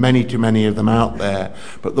are too many of them out there.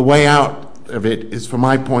 But the way out of it is, from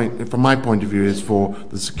my point of view, is for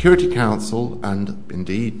the Security Council and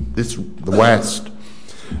indeed the West,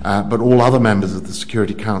 but all other members of the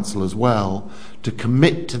Security Council as well, to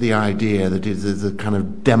commit to the idea that it is a kind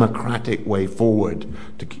of democratic way forward,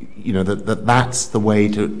 that's the way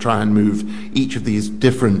to try and move each of these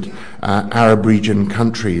different Arab region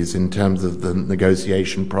countries in terms of the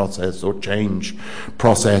negotiation process or change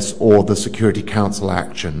process or the Security Council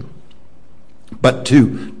action. But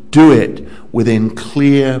to do it within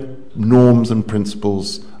clear norms and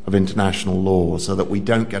principles of international law, so that we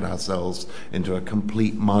don't get ourselves into a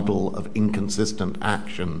complete muddle of inconsistent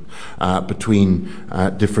action between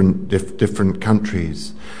different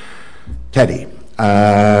countries. Teddy,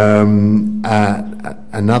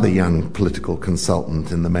 another young political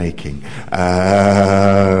consultant in the making.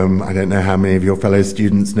 I don't know how many of your fellow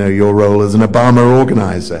students know your role as an Obama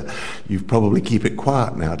organizer. You probably keep it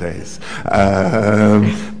quiet nowadays.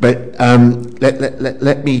 But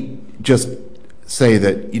let me just say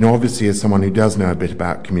that, obviously as someone who does know a bit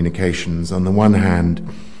about communications, on the one hand,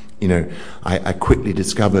 I quickly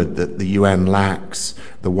discovered that the UN lacks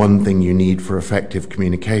the one thing you need for effective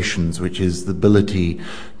communications, which is the ability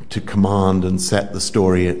to command and set the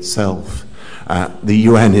story itself. The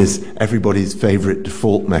UN is everybody's favorite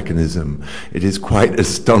default mechanism. It is quite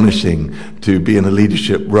astonishing to be in a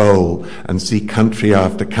leadership role and see country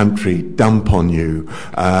after country dump on you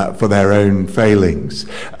for their own failings.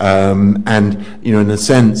 And, in a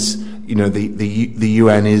sense, the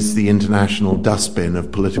UN is the international dustbin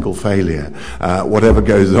of political failure. Whatever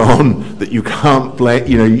goes on that you can't blame,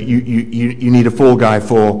 you need a fall guy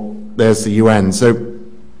for, there's the UN. So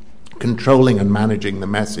controlling and managing the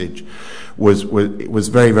message was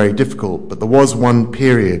very, very difficult. But there was one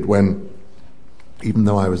period when, even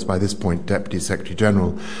though I was by this point Deputy Secretary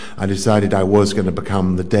General, I decided I was going to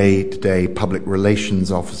become the day-to-day public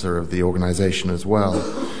relations officer of the organization as well,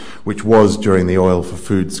 which was during the oil for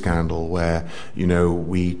food scandal, where,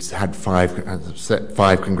 we had five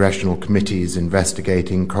congressional committees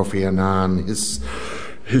investigating Kofi Annan,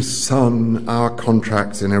 his son, our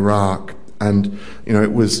contracts in Iraq. And,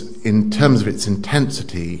 it was, in terms of its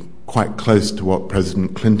intensity, quite close to what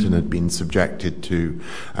President Clinton had been subjected to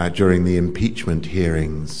during the impeachment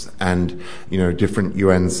hearings. And, different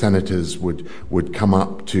UN senators would come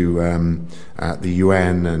up to the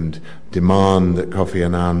UN and demand that Kofi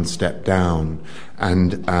Annan step down.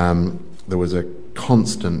 And there was a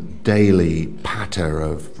constant daily patter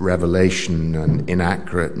of revelation and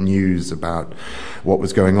inaccurate news about what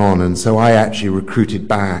was going on. And so I actually recruited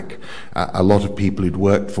back a lot of people who'd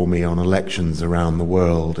worked for me on elections around the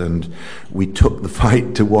world, and we took the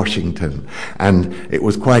fight to Washington. And it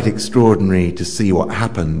was quite extraordinary to see what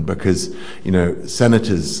happened, because,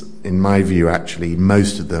 senators, in my view, actually,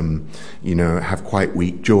 most of them, have quite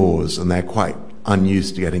weak jaws, and they're quite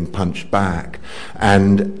unused to getting punched back,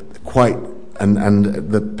 and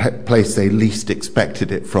the place they least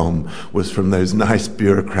expected it from was from those nice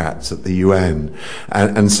bureaucrats at the UN.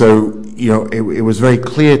 And so, it was very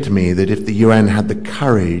clear to me that if the UN had the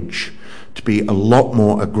courage to be a lot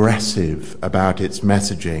more aggressive about its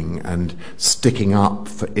messaging and sticking up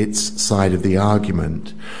for its side of the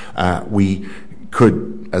argument, we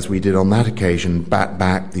could, as we did on that occasion, bat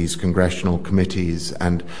back these congressional committees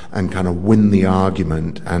and kind of win the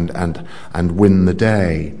argument and win the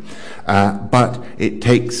day. But it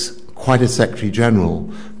takes quite a Secretary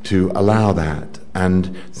General to allow that.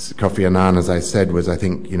 And Kofi Annan, as I said, was, I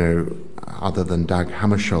think, other than Dag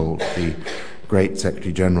Hammarskjöld, the great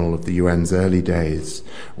Secretary General of the UN's early days,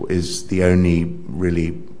 is the only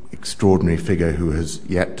really extraordinary figure who has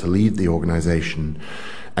yet to lead the organization.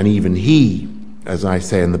 And even he, as I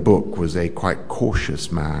say in the book, was a quite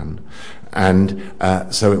cautious man. And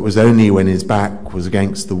so it was only when his back was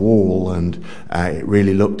against the wall and it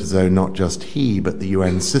really looked as though not just he, but the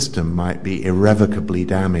UN system might be irrevocably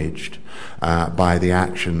damaged by the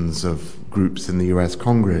actions of groups in the US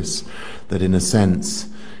Congress, that in a sense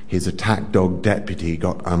his attack dog deputy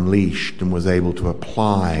got unleashed and was able to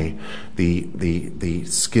apply the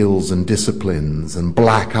skills and disciplines and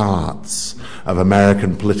black arts of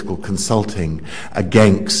American political consulting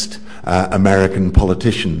against American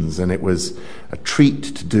politicians. And it was a treat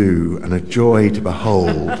to do and a joy to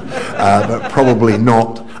behold, but probably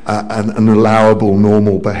not an allowable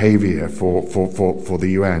normal behavior for the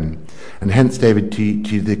UN. And hence, David,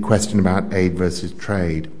 to the question about aid versus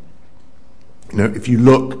trade, if you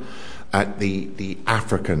look at the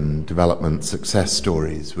African development success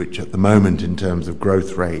stories, which at the moment in terms of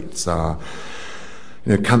growth rates are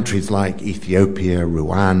countries like Ethiopia,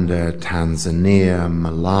 Rwanda, Tanzania,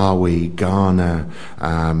 Malawi, Ghana,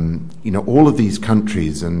 all of these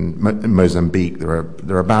countries, and Mozambique, there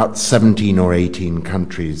are about 17 or 18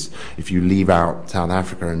 countries, if you leave out South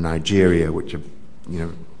Africa and Nigeria, which are,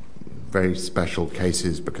 very special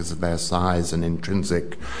cases because of their size and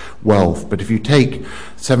intrinsic wealth. But if you take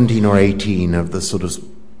 17 or 18 of the sort of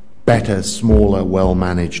better, smaller,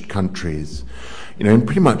 well-managed countries, in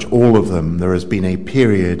pretty much all of them there has been a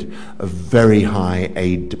period of very high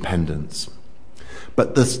aid dependence.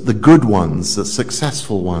 But the good ones, the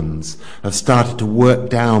successful ones, have started to work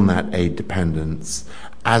down that aid dependence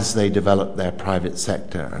as they develop their private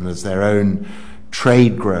sector and as their own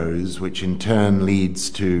trade grows, which in turn leads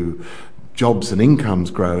to jobs and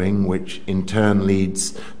incomes growing, which in turn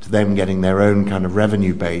leads to them getting their own kind of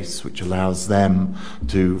revenue base, which allows them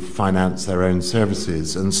to finance their own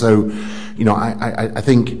services. And so, I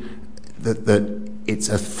think that it's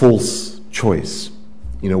a false choice.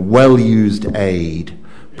 Well-used aid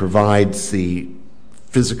provides the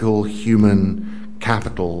physical, human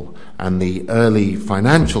capital and the early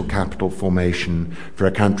financial capital formation for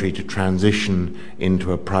a country to transition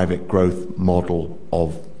into a private growth model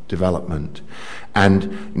of development.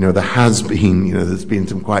 And, there's been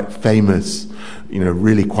some quite famous,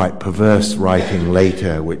 really quite perverse writing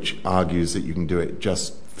later, which argues that you can do it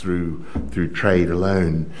just through trade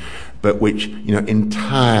alone, but which,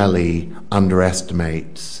 entirely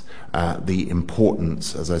underestimates the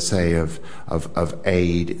importance, as I say, of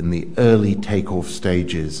aid in the early takeoff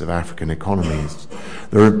stages of African economies.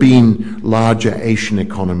 There have been larger Asian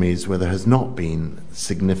economies where there has not been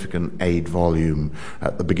significant aid volume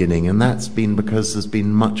at the beginning, and that's been because there's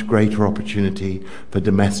been much greater opportunity for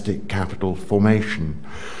domestic capital formation.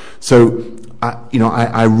 So,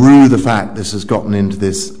 I rue the fact this has gotten into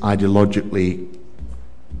this ideological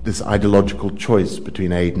choice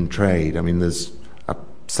between aid and trade. I mean, there's a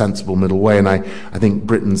sensible middle way, and I think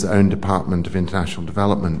Britain's own Department of International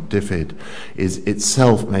Development, DFID, is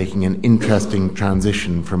itself making an interesting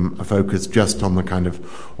transition from a focus just on the kind of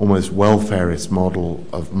almost welfarist model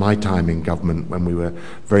of my time in government, when we were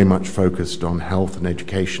very much focused on health and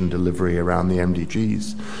education delivery around the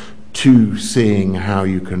MDGs, to seeing how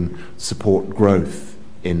you can support growth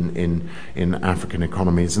in African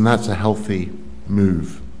economies, and that's a healthy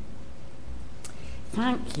move.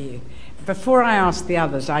 Thank you. Before I ask the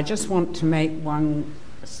others, I just want to make one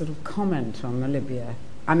sort of comment on the Libya.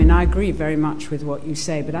 I mean, I agree very much with what you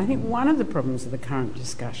say, but I think one of the problems of the current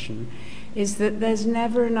discussion is that there's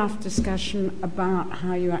never enough discussion about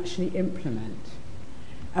how you actually implement,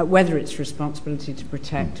 whether it's responsibility to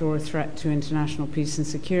protect or a threat to international peace and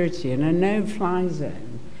security. And a no-fly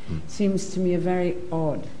zone seems to me a very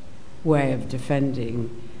odd way of defending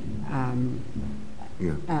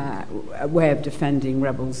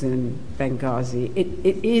rebels in Benghazi.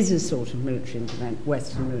 It is a sort of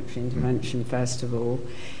Western military intervention, first of all.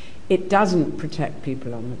 It doesn't protect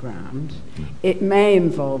people on the ground. It may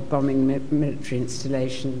involve bombing military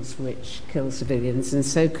installations which kill civilians, and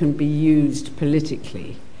so can be used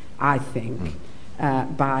politically, I think,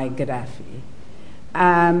 by Gaddafi.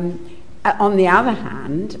 On the other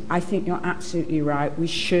hand, I think you're absolutely right. We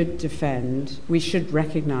should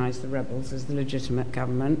recognise the rebels as the legitimate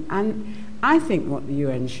government. And I think what the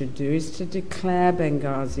UN should do is to declare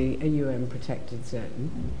Benghazi a UN protected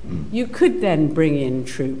zone. You could then bring in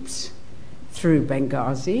troops through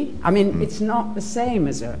Benghazi. I mean, it's not the same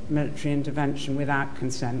as a military intervention without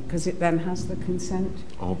consent, because it then has the consent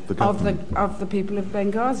of the people of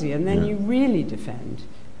Benghazi, and then you really defend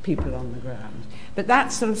people on the ground. But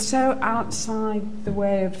that's sort of so outside the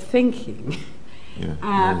way of thinking.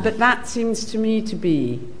 But that seems to me to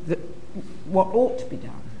be what ought to be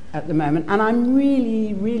done at the moment. And I'm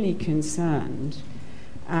really, really concerned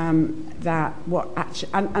that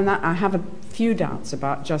I have a few doubts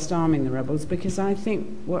about just arming the rebels, because I think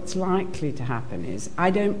what's likely to happen is,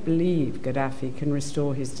 I don't believe Gaddafi can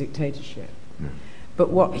restore his dictatorship. But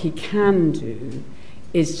what he can do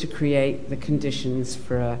is to create the conditions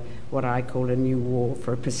for what I call a new war,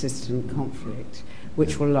 for a persistent conflict,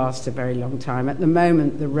 which will last a very long time. At the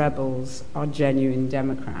moment, the rebels are genuine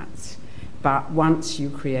democrats, but once you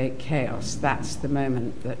create chaos, that's the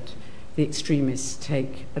moment that the extremists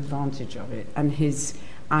take advantage of it. And his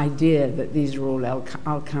idea that these are all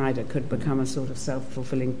Al-Qaeda could become a sort of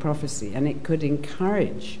self-fulfilling prophecy, and it could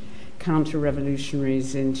encourage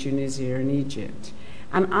counter-revolutionaries in Tunisia and Egypt.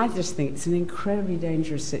 And I just think it's an incredibly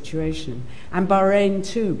dangerous situation. And Bahrain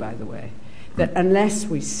too, by the way, that unless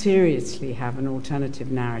we seriously have an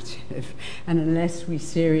alternative narrative, and unless we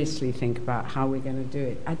seriously think about how we're going to do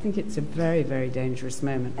it, I think it's a very, very dangerous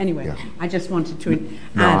moment. Anyway, I just wanted to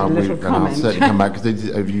add a little comment. I'll certainly come back, because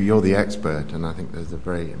you're the expert, and I think those are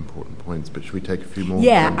very important points. But should we take a few more?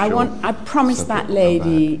 Yeah, I promised that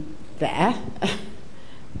lady there.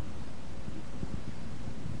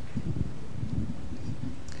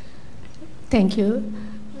 Thank you.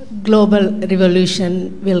 Global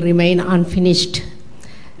revolution will remain unfinished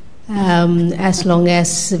as long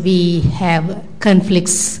as we have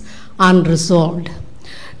conflicts unresolved.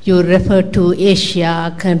 You refer to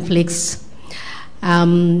Asia conflicts,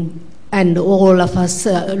 and all of us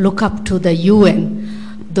look up to the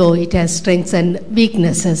UN, though it has strengths and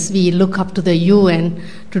weaknesses. We look up to the UN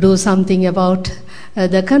to do something about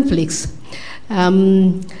the conflicts.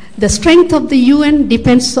 The strength of the UN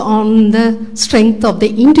depends on the strength of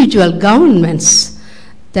the individual governments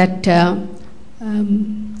that are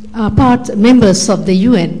members of the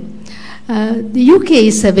UN. The UK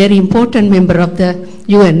is a very important member of the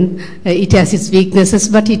UN. It has its weaknesses,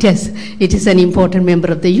 but it is an important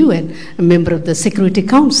member of the UN, a member of the Security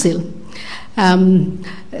Council.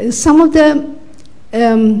 Some of the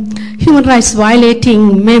human rights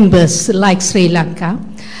violating members, like Sri Lanka,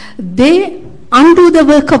 they undo the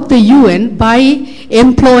work of the UN by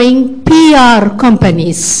employing PR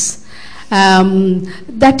companies.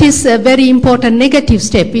 That is a very important negative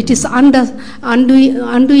step. It is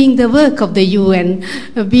undoing the work of the UN.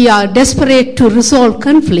 We are desperate to resolve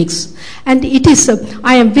conflicts. And it is,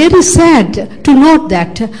 I am very sad to note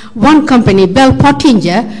that one company, Bell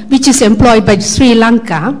Pottinger, which is employed by Sri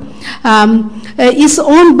Lanka, is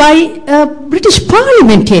owned by a British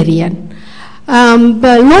parliamentarian.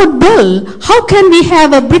 Lord Bell, how can we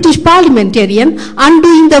have a British parliamentarian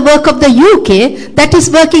undoing the work of the UK that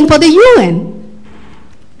is working for the UN?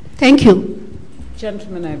 Thank you.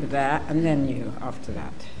 Gentleman over there, and then you after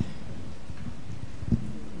that.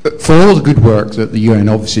 For all the good work that the UN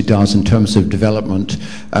obviously does in terms of development,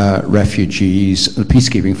 refugees, the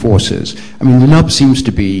peacekeeping forces, I mean, the nub seems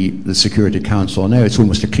to be the Security Council. I know it's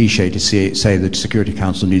almost a cliche to say that the Security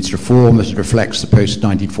Council needs reform, as it reflects the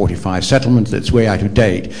post-1945 settlement that's way out of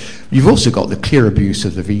date. You've also got the clear abuse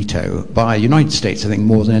of the veto by the United States, I think,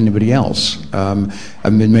 more than anybody else. I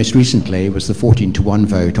mean, most recently was the 14-1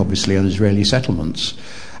 vote, obviously, on Israeli settlements.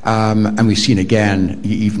 And we've seen again,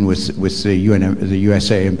 even with the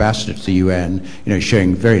USA ambassador to the UN,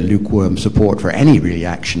 showing very lukewarm support for any really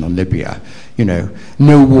action on Libya. No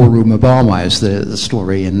war room Obama is the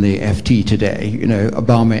story in the FT today.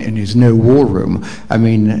 Obama in his no war room. I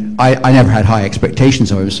mean, I never had high expectations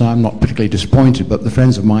of him, so I'm not particularly disappointed, but the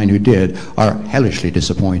friends of mine who did are hellishly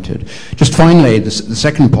disappointed. Just finally, the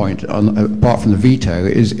second point, apart from the veto,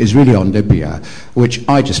 is really on Libya, which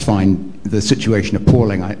I just find the situation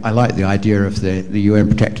appalling. I like the idea of the UN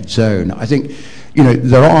protected zone. I think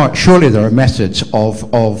there are methods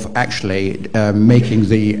of actually making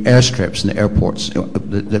the airstrips and the airports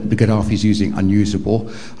that Gaddafi's using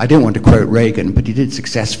unusable. I don't want to quote Reagan, but he did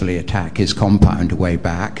successfully attack his compound way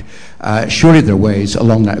back. Surely there are ways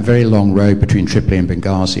along that very long road between Tripoli and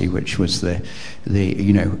Benghazi, which was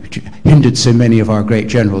hindered so many of our great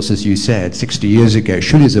generals, as you said, 60 years ago.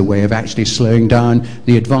 Surely there's a way of actually slowing down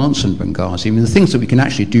the advance in Benghazi. I mean, the things that we can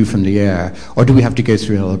actually do from the air, or do we have to go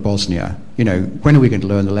through another Bosnia? When are we going to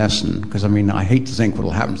learn the lesson? Because, I mean, I hate to think what will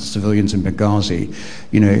happen to civilians in Benghazi,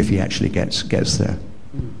 if he actually gets there.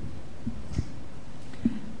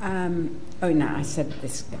 No, I said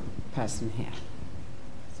this person here.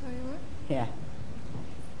 Sorry, what? Yeah.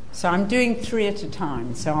 So I'm doing 3 at a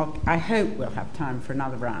time, so I hope we'll have time for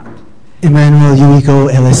another round. Emmanuel Uico,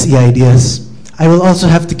 LSE Ideas. I will also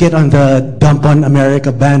have to get on the dump on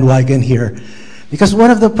America bandwagon here, because one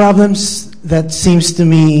of the problems that seems to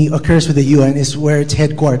me occurs with the UN is where its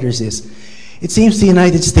headquarters is. It seems the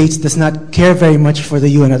United States does not care very much for the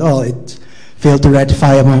UN at all. It failed to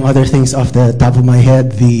ratify, among other things, off the top of my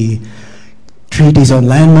head, the treaties on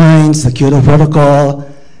landmines, the Kyoto Protocol,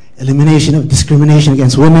 elimination of discrimination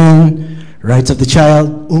against women, rights of the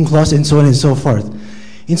child, UNCLOS, and so on and so forth.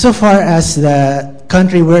 Insofar as the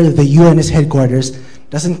country where the UN is headquarters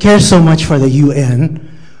doesn't care so much for the UN,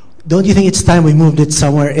 don't you think it's time we moved it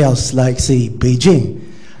somewhere else, like, say, Beijing,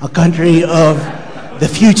 a country of the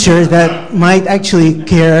future that might actually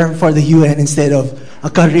care for the UN instead of a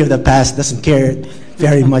country of the past doesn't care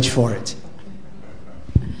very much for it?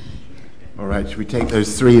 All right, should we take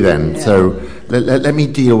those 3 then? Yeah. So let me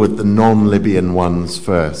deal with the non-Libyan ones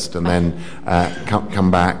first, and then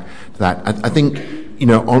come back to that. I think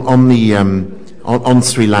on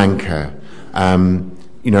Sri Lanka,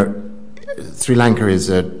 Sri Lanka is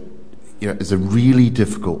a really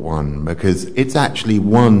difficult one because it's actually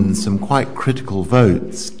won some quite critical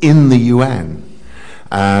votes in the UN.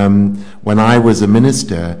 When I was a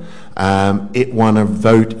minister, it won a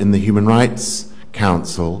vote in the Human Rights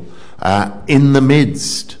Council in the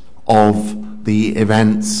midst of the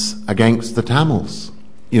events against the Tamils.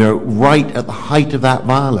 Right at the height of that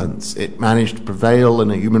violence, it managed to prevail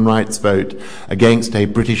in a human rights vote against a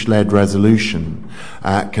British-led resolution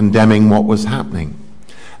condemning what was happening.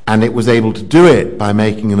 And it was able to do it by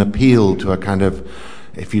making an appeal to a kind of,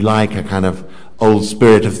 if you like, a kind of old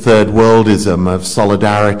spirit of third worldism, of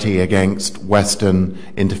solidarity against Western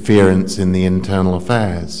interference in the internal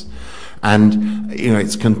affairs. And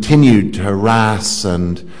it's continued to harass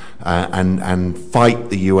and fight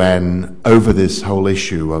the UN over this whole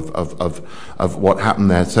issue of what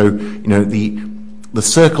happened there. So the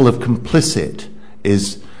circle of complicit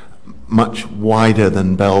is much wider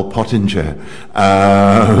than Bell Pottinger,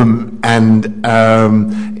 and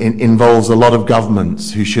involves a lot of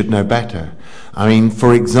governments who should know better. I mean,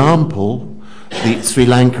 for example, Sri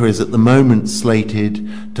Lanka is at the moment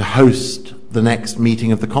slated to host the next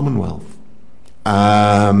meeting of the Commonwealth.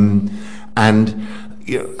 And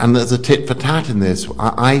there's a tit for tat in this.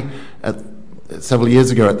 Several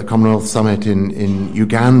years ago at the Commonwealth Summit in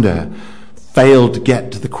Uganda, failed to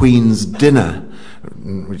get to the Queen's dinner,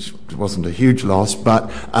 which wasn't a huge loss, but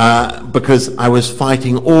because I was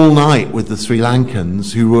fighting all night with the Sri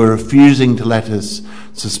Lankans who were refusing to let us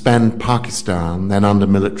suspend Pakistan, then under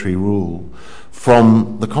military rule,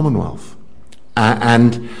 from the Commonwealth.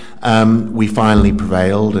 And we finally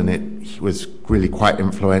prevailed, and it was really quite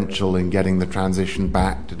influential in getting the transition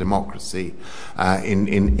back to democracy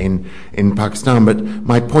in Pakistan. But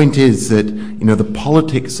my point is that, you know, the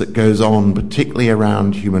politics that goes on, particularly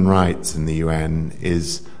around human rights in the UN,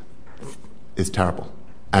 is terrible.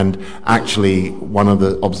 And actually, one of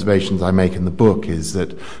the observations I make in the book is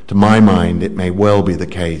that, to my mind, it may well be the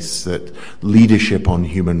case that leadership on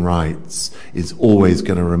human rights is always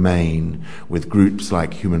going to remain with groups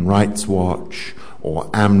like Human Rights Watch or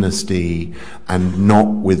Amnesty, and not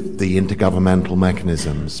with the intergovernmental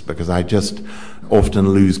mechanisms, because I just often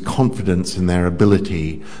lose confidence in their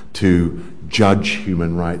ability to judge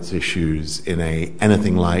human rights issues in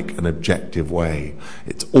anything like an objective way.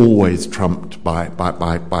 It's always trumped by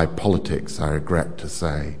politics, I regret to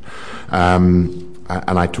say. And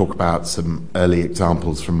I talk about some early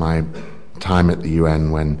examples from my time at the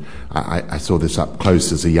UN when I saw this up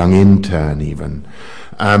close as a young intern even.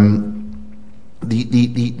 The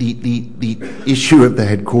issue of the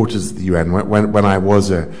headquarters of the UN, when I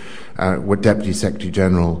was a Deputy Secretary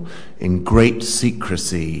General, in great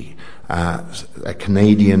secrecy, a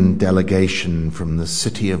Canadian delegation from the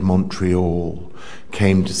city of Montreal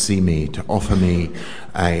came to see me to offer me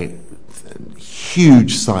a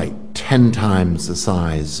huge site, 10 times the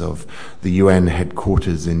size of the UN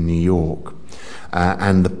headquarters in New York.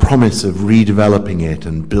 And the promise of redeveloping it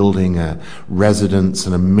and building a residence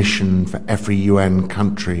and a mission for every UN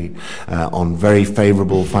country on very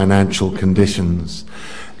favorable financial conditions.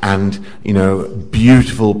 And, you know,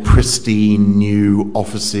 beautiful, pristine new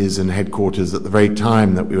offices and headquarters at the very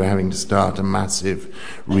time that we were having to start a massive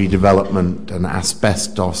redevelopment and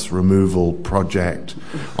asbestos removal project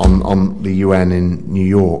on the UN in New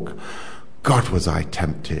York. God, was I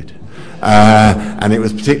tempted. And it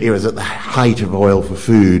was at the height of oil for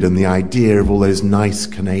food, and the idea of all those nice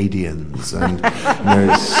Canadians and, you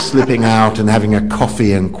know, slipping out and having a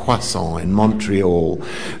coffee and croissant in Montreal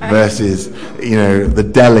versus, you know, the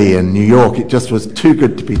deli in New York. It just was too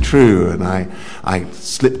good to be true. And I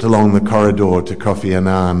slipped along the corridor to Kofi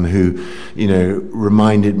Annan, who, you know,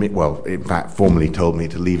 reminded me, well, in fact, formally told me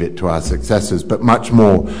to leave it to our successors, but much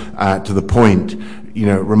more to the point, you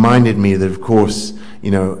know, reminded me that, of course, you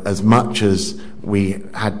know, as much as we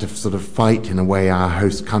had to sort of fight in a way our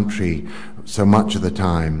host country so much of the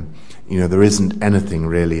time, you know, there isn't anything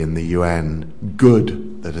really in the UN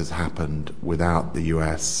good that has happened without the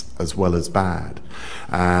US, as well as bad.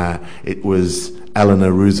 It was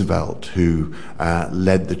Eleanor Roosevelt who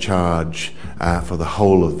led the charge for the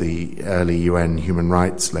whole of the early UN human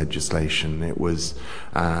rights legislation. It was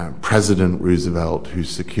President Roosevelt who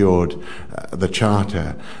secured the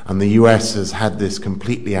Charter, and the US has had this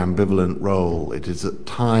completely ambivalent role. It is at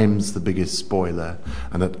times the biggest spoiler,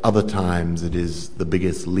 and at other times it is the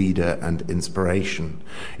biggest leader and inspiration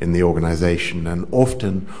in the organization, and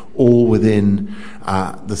often all within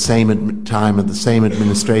the same time of the same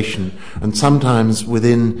administration, and sometimes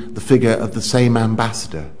within the figure of the same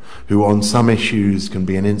ambassador, who on some issues can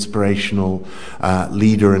be an inspirational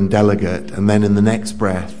leader and delegate, and then in the next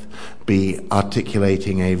breath be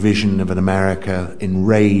articulating a vision of an America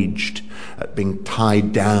enraged at being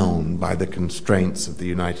tied down by the constraints of the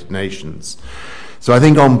United Nations. So I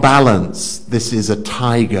think on balance, this is a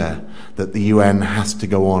tiger that the UN has to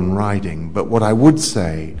go on riding. But what I would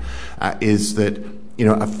say is that, you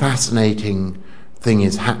know, a fascinating thing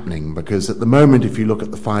is happening, because at the moment, if you look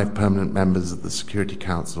at the 5 permanent members of the Security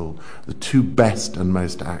Council, the 2 best and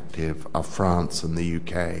most active are France and the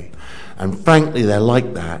UK. And frankly, they're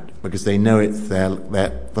like that because they know it's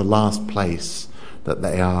the last place that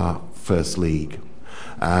they are First League.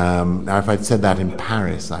 Now, if I'd said that in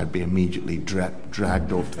Paris, I'd be immediately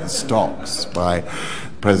dragged off to the stocks by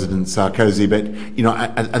President Sarkozy. But, you know,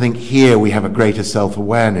 I think here we have a greater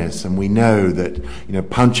self-awareness, and we know that, you know,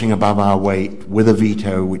 punching above our weight with a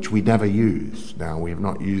veto, which we never use. Now, we have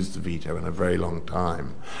not used the veto in a very long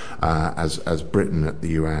time as Britain at the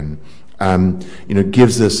UN, you know,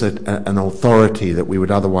 gives us an authority that we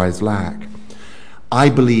would otherwise lack. I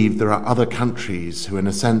believe there are other countries who, in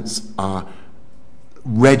a sense, are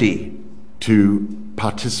ready to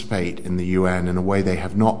participate in the UN in a way they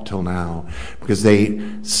have not till now, because they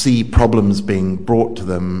see problems being brought to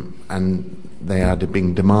them and they are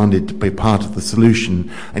being demanded to be part of the solution,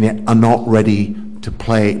 and yet are not ready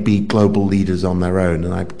be global leaders on their own,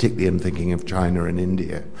 and I particularly am thinking of China and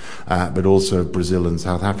India, but also of Brazil and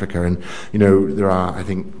South Africa. And there are, I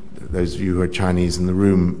think, those of you who are Chinese in the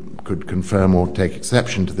room could confirm or take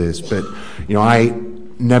exception to this, but I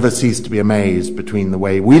never cease to be amazed between the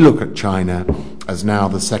way we look at China as now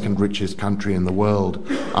the second richest country in the world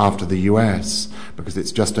after the US, because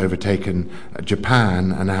it's just overtaken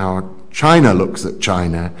Japan, and how China looks at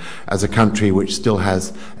China as a country which still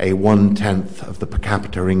has a 1/10 of the per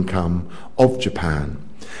capita income of Japan.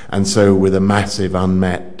 And so with a massive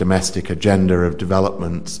unmet domestic agenda of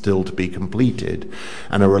development still to be completed,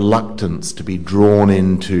 and a reluctance to be drawn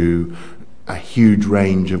into a huge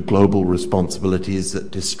range of global responsibilities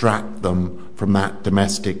that distract them from that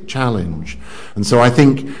domestic challenge. And so I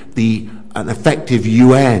think an effective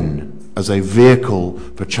UN as a vehicle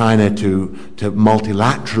for China to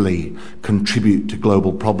multilaterally contribute to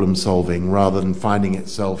global problem solving rather than finding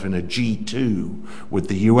itself in a G2 with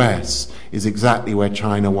the US is exactly where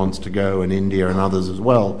China wants to go, and India and others as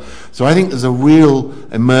well. So I think there's a real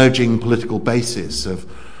emerging political basis of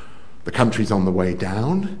the countries on the way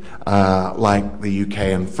down, like the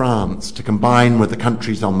UK and France, to combine with the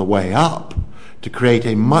countries on the way up to create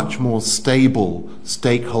a much more stable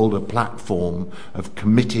stakeholder platform of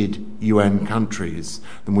committed UN countries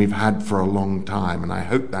than we've had for a long time. And I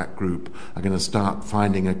hope that group are going to start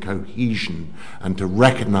finding a cohesion and to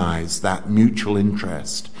recognize that mutual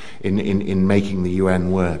interest in making the UN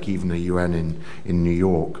work, even a UN in New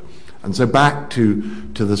York. And so back to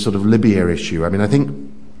the sort of Libya issue. I mean, I think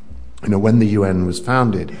when the UN was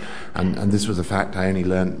founded, and this was a fact I only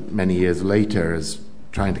learned many years later as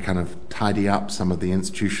trying to kind of tidy up some of the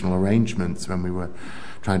institutional arrangements when we were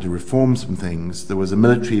trying to reform some things, there was a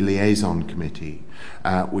military liaison committee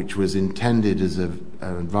which was intended as an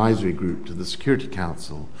advisory group to the Security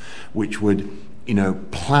Council, which would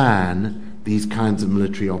plan these kinds of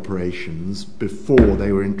military operations before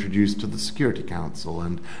they were introduced to the Security Council.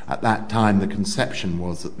 And at that time, the conception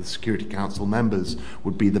was that the Security Council members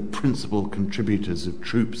would be the principal contributors of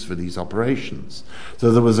troops for these operations.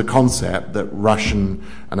 So there was a concept that Russian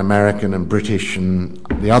and American and British and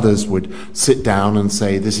the others would sit down and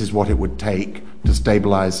say, this is what it would take to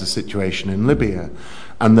stabilize the situation in Libya,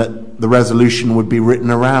 and that the resolution would be written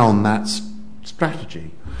around that strategy.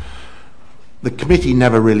 The committee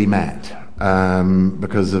never really met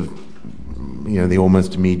because of the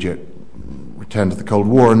almost immediate return to the Cold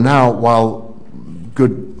War. And now, while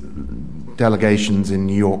good delegations in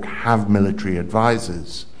New York have military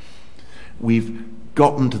advisors, we've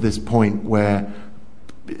gotten to this point where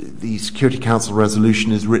the Security Council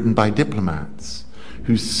resolution is written by diplomats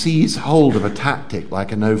who seize hold of a tactic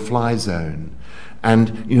like a no-fly zone. And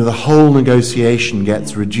the whole negotiation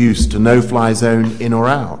gets reduced to no-fly zone in or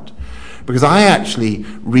out. Because I actually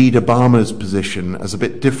read Obama's position as a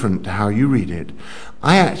bit different to how you read it.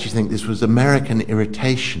 I actually think this was American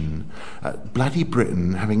irritation at bloody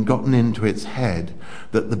Britain having gotten into its head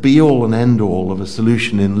that the be-all and end-all of a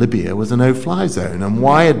solution in Libya was a no-fly zone. And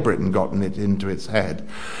why had Britain gotten it into its head?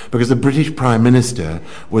 Because the British Prime Minister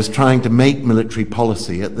was trying to make military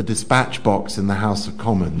policy at the dispatch box in the House of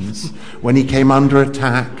Commons when he came under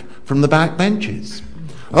attack from the back benches.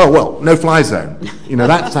 Oh, well, no-fly zone.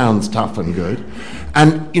 That sounds tough and good.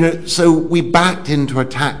 And, so we backed into a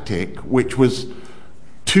tactic which was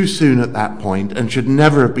too soon at that point and should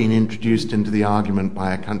never have been introduced into the argument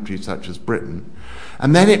by a country such as Britain.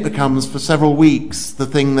 And then it becomes, for several weeks, the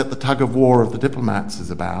thing that the tug-of-war of the diplomats is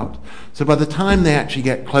about. So by the time they actually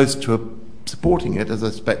get close to supporting it, as I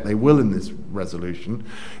suspect they will in this resolution,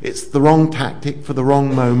 it's the wrong tactic for the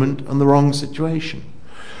wrong moment and the wrong situation.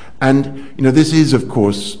 And, this is, of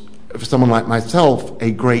course, for someone like myself,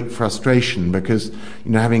 a great frustration because,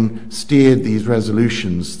 having steered these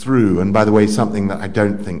resolutions through, and by the way, something that I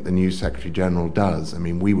don't think the new Secretary General does. I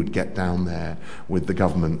mean, we would get down there with the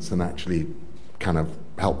governments and actually kind of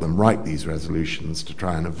help them write these resolutions to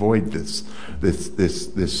try and avoid this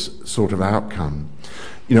sort of outcome.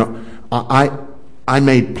 I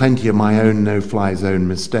made plenty of my own no-fly zone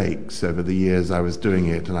mistakes over the years I was doing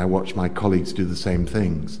it, and I watched my colleagues do the same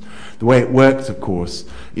things. The way it works, of course,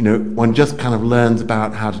 one just kind of learns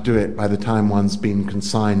about how to do it by the time one's been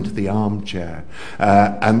consigned to the armchair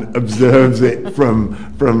and observes it from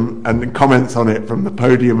and comments on it from the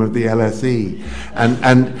podium of the LSE,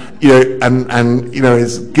 and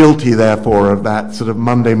is guilty therefore of that sort of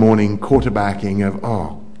Monday morning quarterbacking of,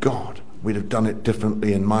 oh God, we'd have done it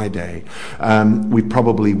differently in my day. We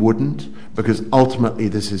probably wouldn't, because ultimately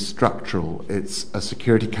this is structural. It's a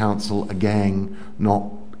Security Council, a gang,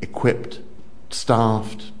 not equipped,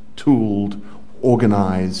 staffed, tooled,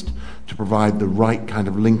 organized to provide the right kind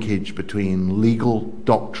of linkage between legal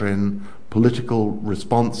doctrine, political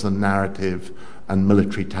response and narrative, and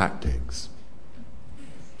military tactics.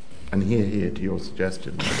 And here to your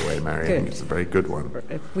suggestion, by the way, Mary, I think it's a very good one.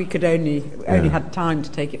 If we could only had time to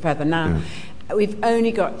take it further. Now, we've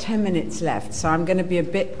only got 10 minutes left, so I'm going to be a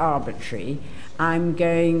bit arbitrary. I'm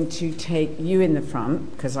going to take you in the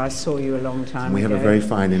front, because I saw you a long time ago. We have a very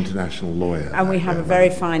fine international lawyer. And we have a very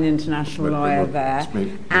fine international lawyer there.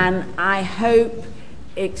 And I hope,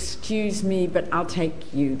 excuse me, but I'll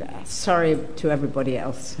take you there. Sorry to everybody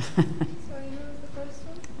else. Sorry, who was the first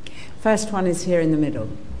one? First one is here in the middle.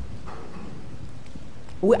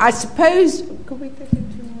 I suppose. Could we take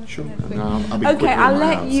it to more? Sure. Okay, I'll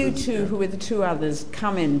let you two, who are the two others,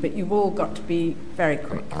 come in, but you've all got to be very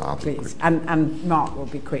quick, please. And Mark will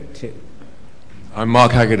be quick too. I'm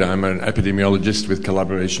Mark Haggard. I'm an epidemiologist with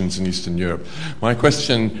collaborations in Eastern Europe. My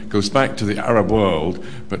question goes back to the Arab world,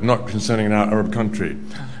 but not concerning an Arab country.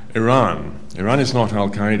 Iran. Iran is not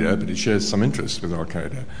Al-Qaeda, but it shares some interest with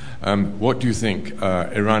Al-Qaeda. What do you think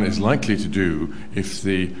Iran is likely to do if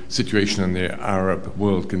the situation in the Arab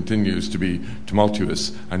world continues to be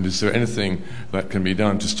tumultuous? And is there anything that can be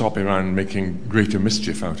done to stop Iran making greater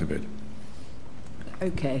mischief out of it?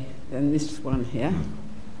 Okay, then this one here.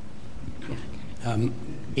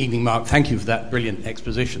 Evening, Mark. Thank you for that brilliant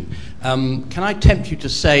exposition. Can I tempt you to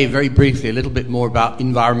say very briefly a little bit more about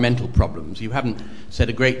environmental problems? You haven't said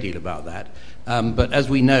a great deal about that. But as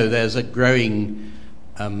we know, there's a growing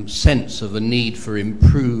sense of the need for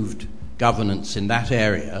improved governance in that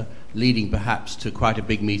area, leading perhaps to quite a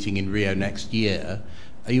big meeting in Rio next year.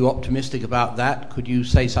 Are you optimistic about that? Could you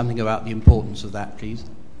say something about the importance of that, please?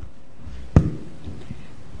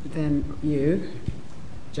 Then you,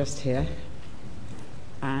 just here.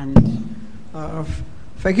 And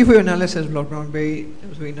thank you for your analysis, Malloch Brown. It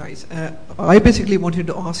was very nice. I basically wanted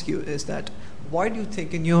to ask you is that why do you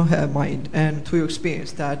think in your mind and through your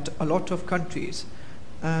experience that a lot of countries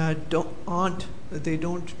don't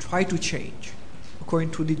try to change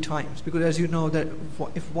according to the times? Because as you know that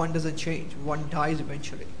if one doesn't change, one dies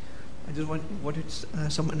eventually. I just wanted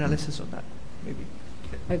some analysis on that, maybe.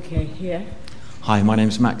 Okay, here. Hi, my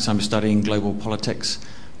name's Max. I'm studying global politics.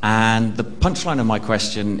 And the punchline of my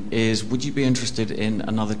question is, would you be interested in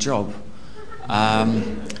another job?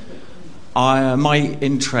 My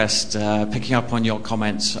interest, picking up on your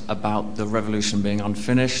comments about the revolution being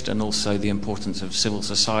unfinished and also the importance of civil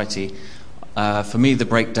society, for me the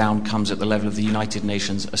breakdown comes at the level of the United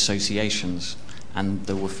Nations associations and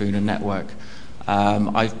the Wafuna network.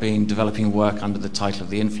 I've been developing work under the title of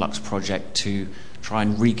the Influx Project to try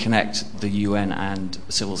and reconnect the UN and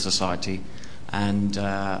civil society. And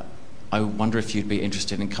I wonder if you'd be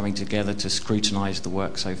interested in coming together to scrutinise the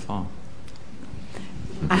work so far.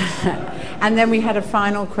 And then we had a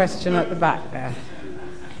final question at the back there.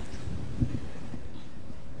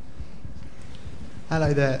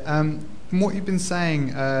 Hello there. From what you've been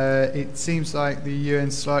saying, it seems like the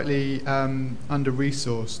UN's slightly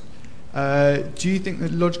under-resourced. Do you think the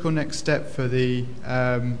logical next step for the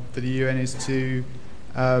UN is to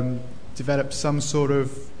develop some sort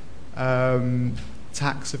of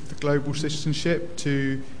tax of the global citizenship,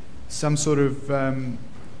 to some sort of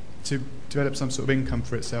to develop some sort of income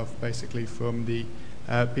for itself, basically, from the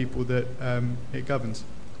people that it governs?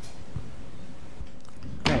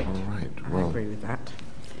 Great. All right. I agree with that.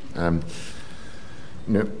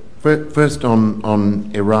 First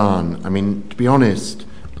on Iran. I mean, to be honest,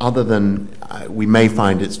 other than we may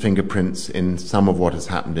find its fingerprints in some of what has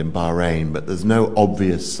happened in Bahrain, but there's no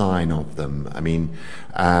obvious sign of them. I mean,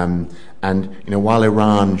 while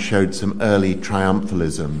Iran showed some early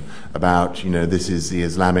triumphalism about, this is the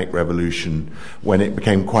Islamic revolution, when it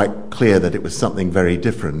became quite clear that it was something very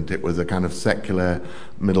different. It was a kind of secular,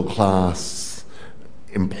 middle-class,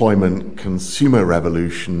 employment, consumer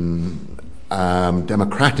revolution,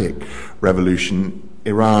 democratic revolution.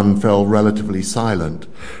 Iran fell relatively silent.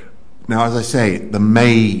 Now, as I say, there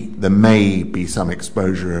may be some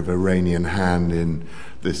exposure of Iranian hand in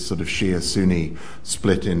this sort of Shia-Sunni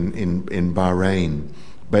split in Bahrain.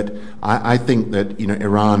 But I think that,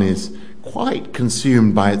 Iran is quite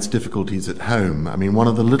consumed by its difficulties at home. I mean, one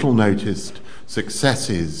of the little noticed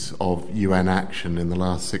successes of UN action in the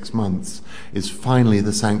last 6 months is finally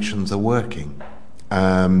the sanctions are working.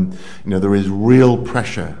 There is real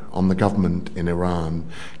pressure on the government in Iran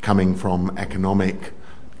coming from economic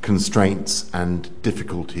constraints and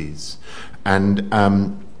difficulties. And,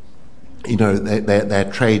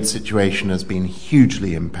 their trade situation has been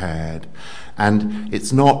hugely impaired. And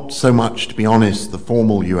it's not so much, to be honest, the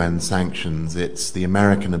formal UN sanctions, it's the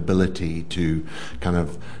American ability to kind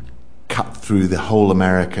of cut through the whole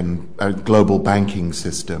American global banking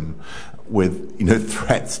system with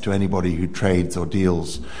threats to anybody who trades or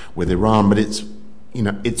deals with Iran. But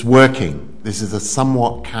it's working. This is a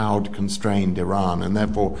somewhat cowed, constrained Iran, and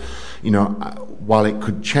therefore, while it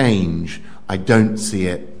could change, I don't see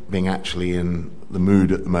it being actually in the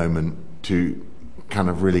mood at the moment to kind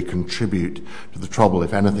of really contribute to the trouble.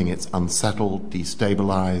 If anything, it's unsettled,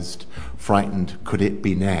 destabilized, frightened. Could it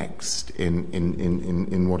be next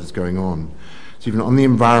in what is going on? So even on the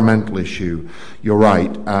environmental issue, you're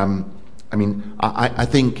right. I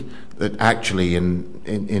think that actually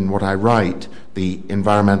in what I write, the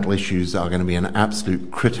environmental issues are going to be an absolute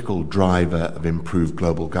critical driver of improved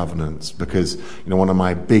global governance, because one of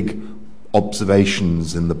my big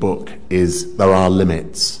observations in the book is there are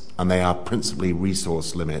limits, and they are principally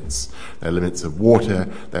resource limits. There are limits of water,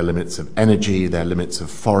 there are limits of energy, there are limits of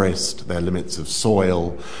forest, there are limits of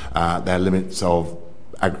soil, there are limits of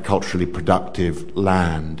agriculturally productive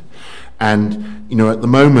land. And, at the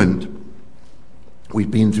moment,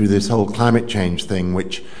 we've been through this whole climate change thing,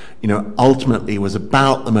 which, ultimately was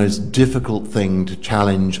about the most difficult thing to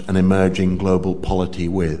challenge an emerging global polity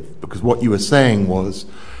with. Because what you were saying was,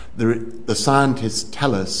 the scientists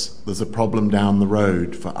tell us there's a problem down the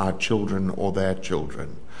road for our children or their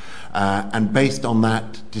children. And based on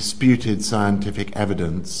that disputed scientific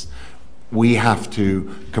evidence, we have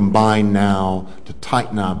to combine now to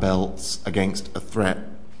tighten our belts against a threat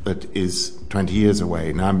that is 20 years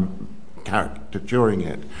away. Now, I'm caricaturing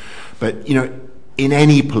it. But, in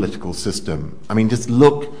any political system, just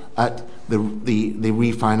look at the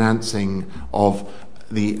refinancing of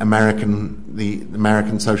the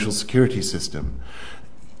American Social Security system.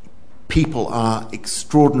 People are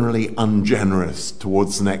extraordinarily ungenerous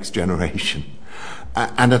towards the next generation.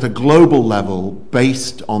 And at a global level,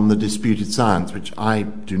 based on the disputed science, which I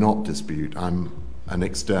do not dispute, I'm an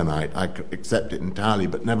externite, I accept it entirely,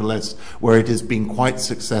 but nevertheless, where it has been quite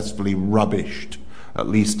successfully rubbished, at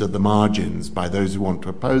least at the margins, by those who want to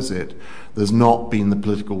oppose it, there's not been the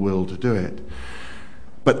political will to do it.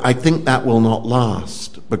 But I think that will not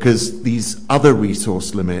last, because these other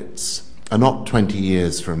resource limits are not 20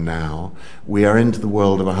 years from now. We are into the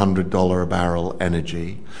world of $100 a barrel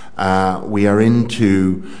energy. We are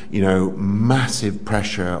into, massive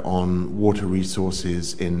pressure on water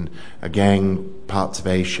resources in, again, parts of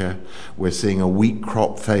Asia. We're seeing a wheat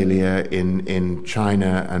crop failure in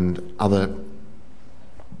China and other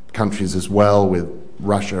countries as well, with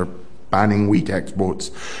Russia banning wheat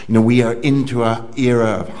exports. We are into an era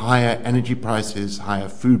of higher energy prices, higher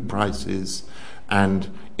food prices, and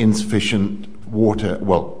insufficient water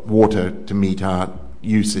to meet our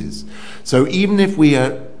uses. So even if we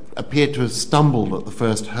appear to have stumbled at the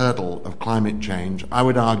first hurdle of climate change, I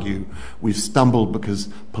would argue we've stumbled because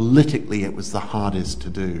politically it was the hardest to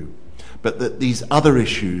do. But that these other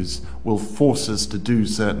issues will force us to do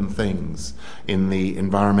certain things in the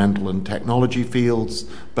environmental and technology fields,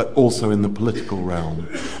 but also in the political realm.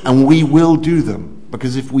 And we will do them,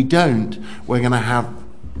 because if we don't, we're going to have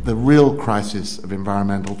the real crisis of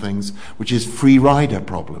environmental things, which is free rider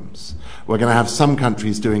problems. We're going to have some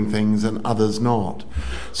countries doing things and others not.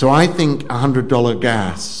 So I think $100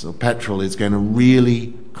 gas or petrol is going to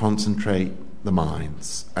really concentrate the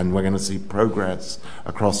minds, and we're going to see progress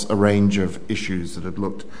across a range of issues that have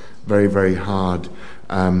looked very, very hard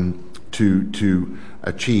to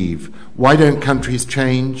achieve. Why don't countries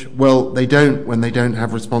change? Well, they don't when they don't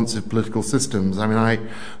have responsive political systems. I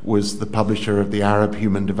was the publisher of the Arab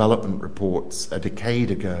Human Development Reports a decade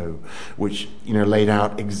ago, which laid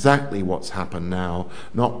out exactly what's happened now,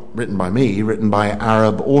 not written by me, written by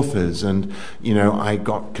Arab authors. And I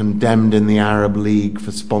got condemned in the Arab League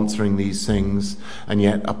for sponsoring these things, and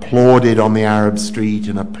yet applauded on the Arab street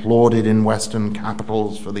and applauded in Western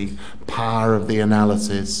capitals for the power of the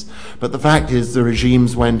analysis. But the fact is, the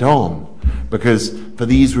regimes went on, because for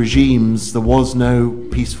these regimes there was no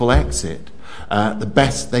peaceful exit. The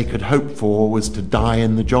best they could hope for was to die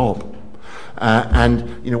in the job.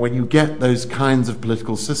 And when you get those kinds of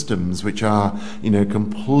political systems which are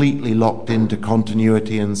completely locked into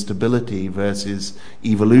continuity and stability versus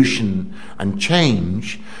evolution and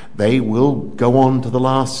change, they will go on to the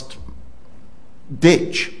last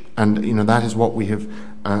ditch. And that is what we have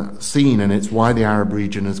seen, and it's why the Arab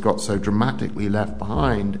region has got so dramatically left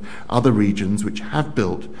behind other regions which have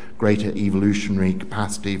built greater evolutionary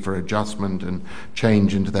capacity for adjustment and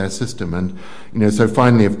change into their system. And so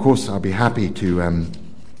finally, of course, I'll be happy to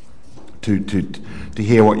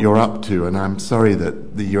hear what you're up to. And I'm sorry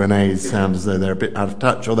that the UNAs sound as though they're a bit out of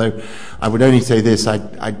touch. Although I would only say this: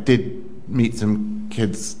 I did meet some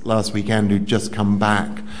kids last weekend who'd just come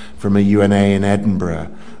back from a UNA in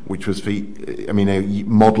Edinburgh, which was for, I mean, a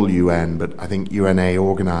model UN, but I think UNA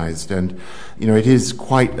organized. And, you know, it is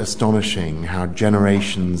quite astonishing how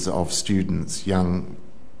generations of students, young,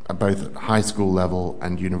 both at high school level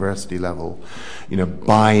and university level, you know,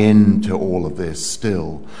 buy into all of this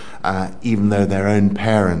still, even though their own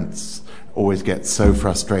parents always get so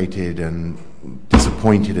frustrated and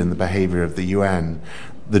disappointed in the behavior of the UN.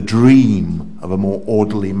 The dream of a more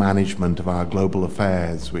orderly management of our global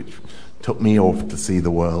affairs, which took me off to see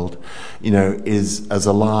the world, you know, is as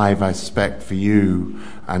alive, I suspect, for you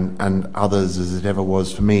and others as it ever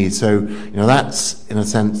was for me. So, you know, that's, in a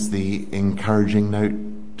sense, the encouraging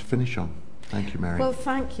note to finish on. Thank you, Mary. Well,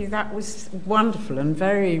 thank you. That was wonderful and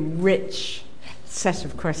very rich set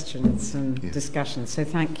of questions and discussions. So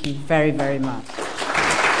thank you very, very much.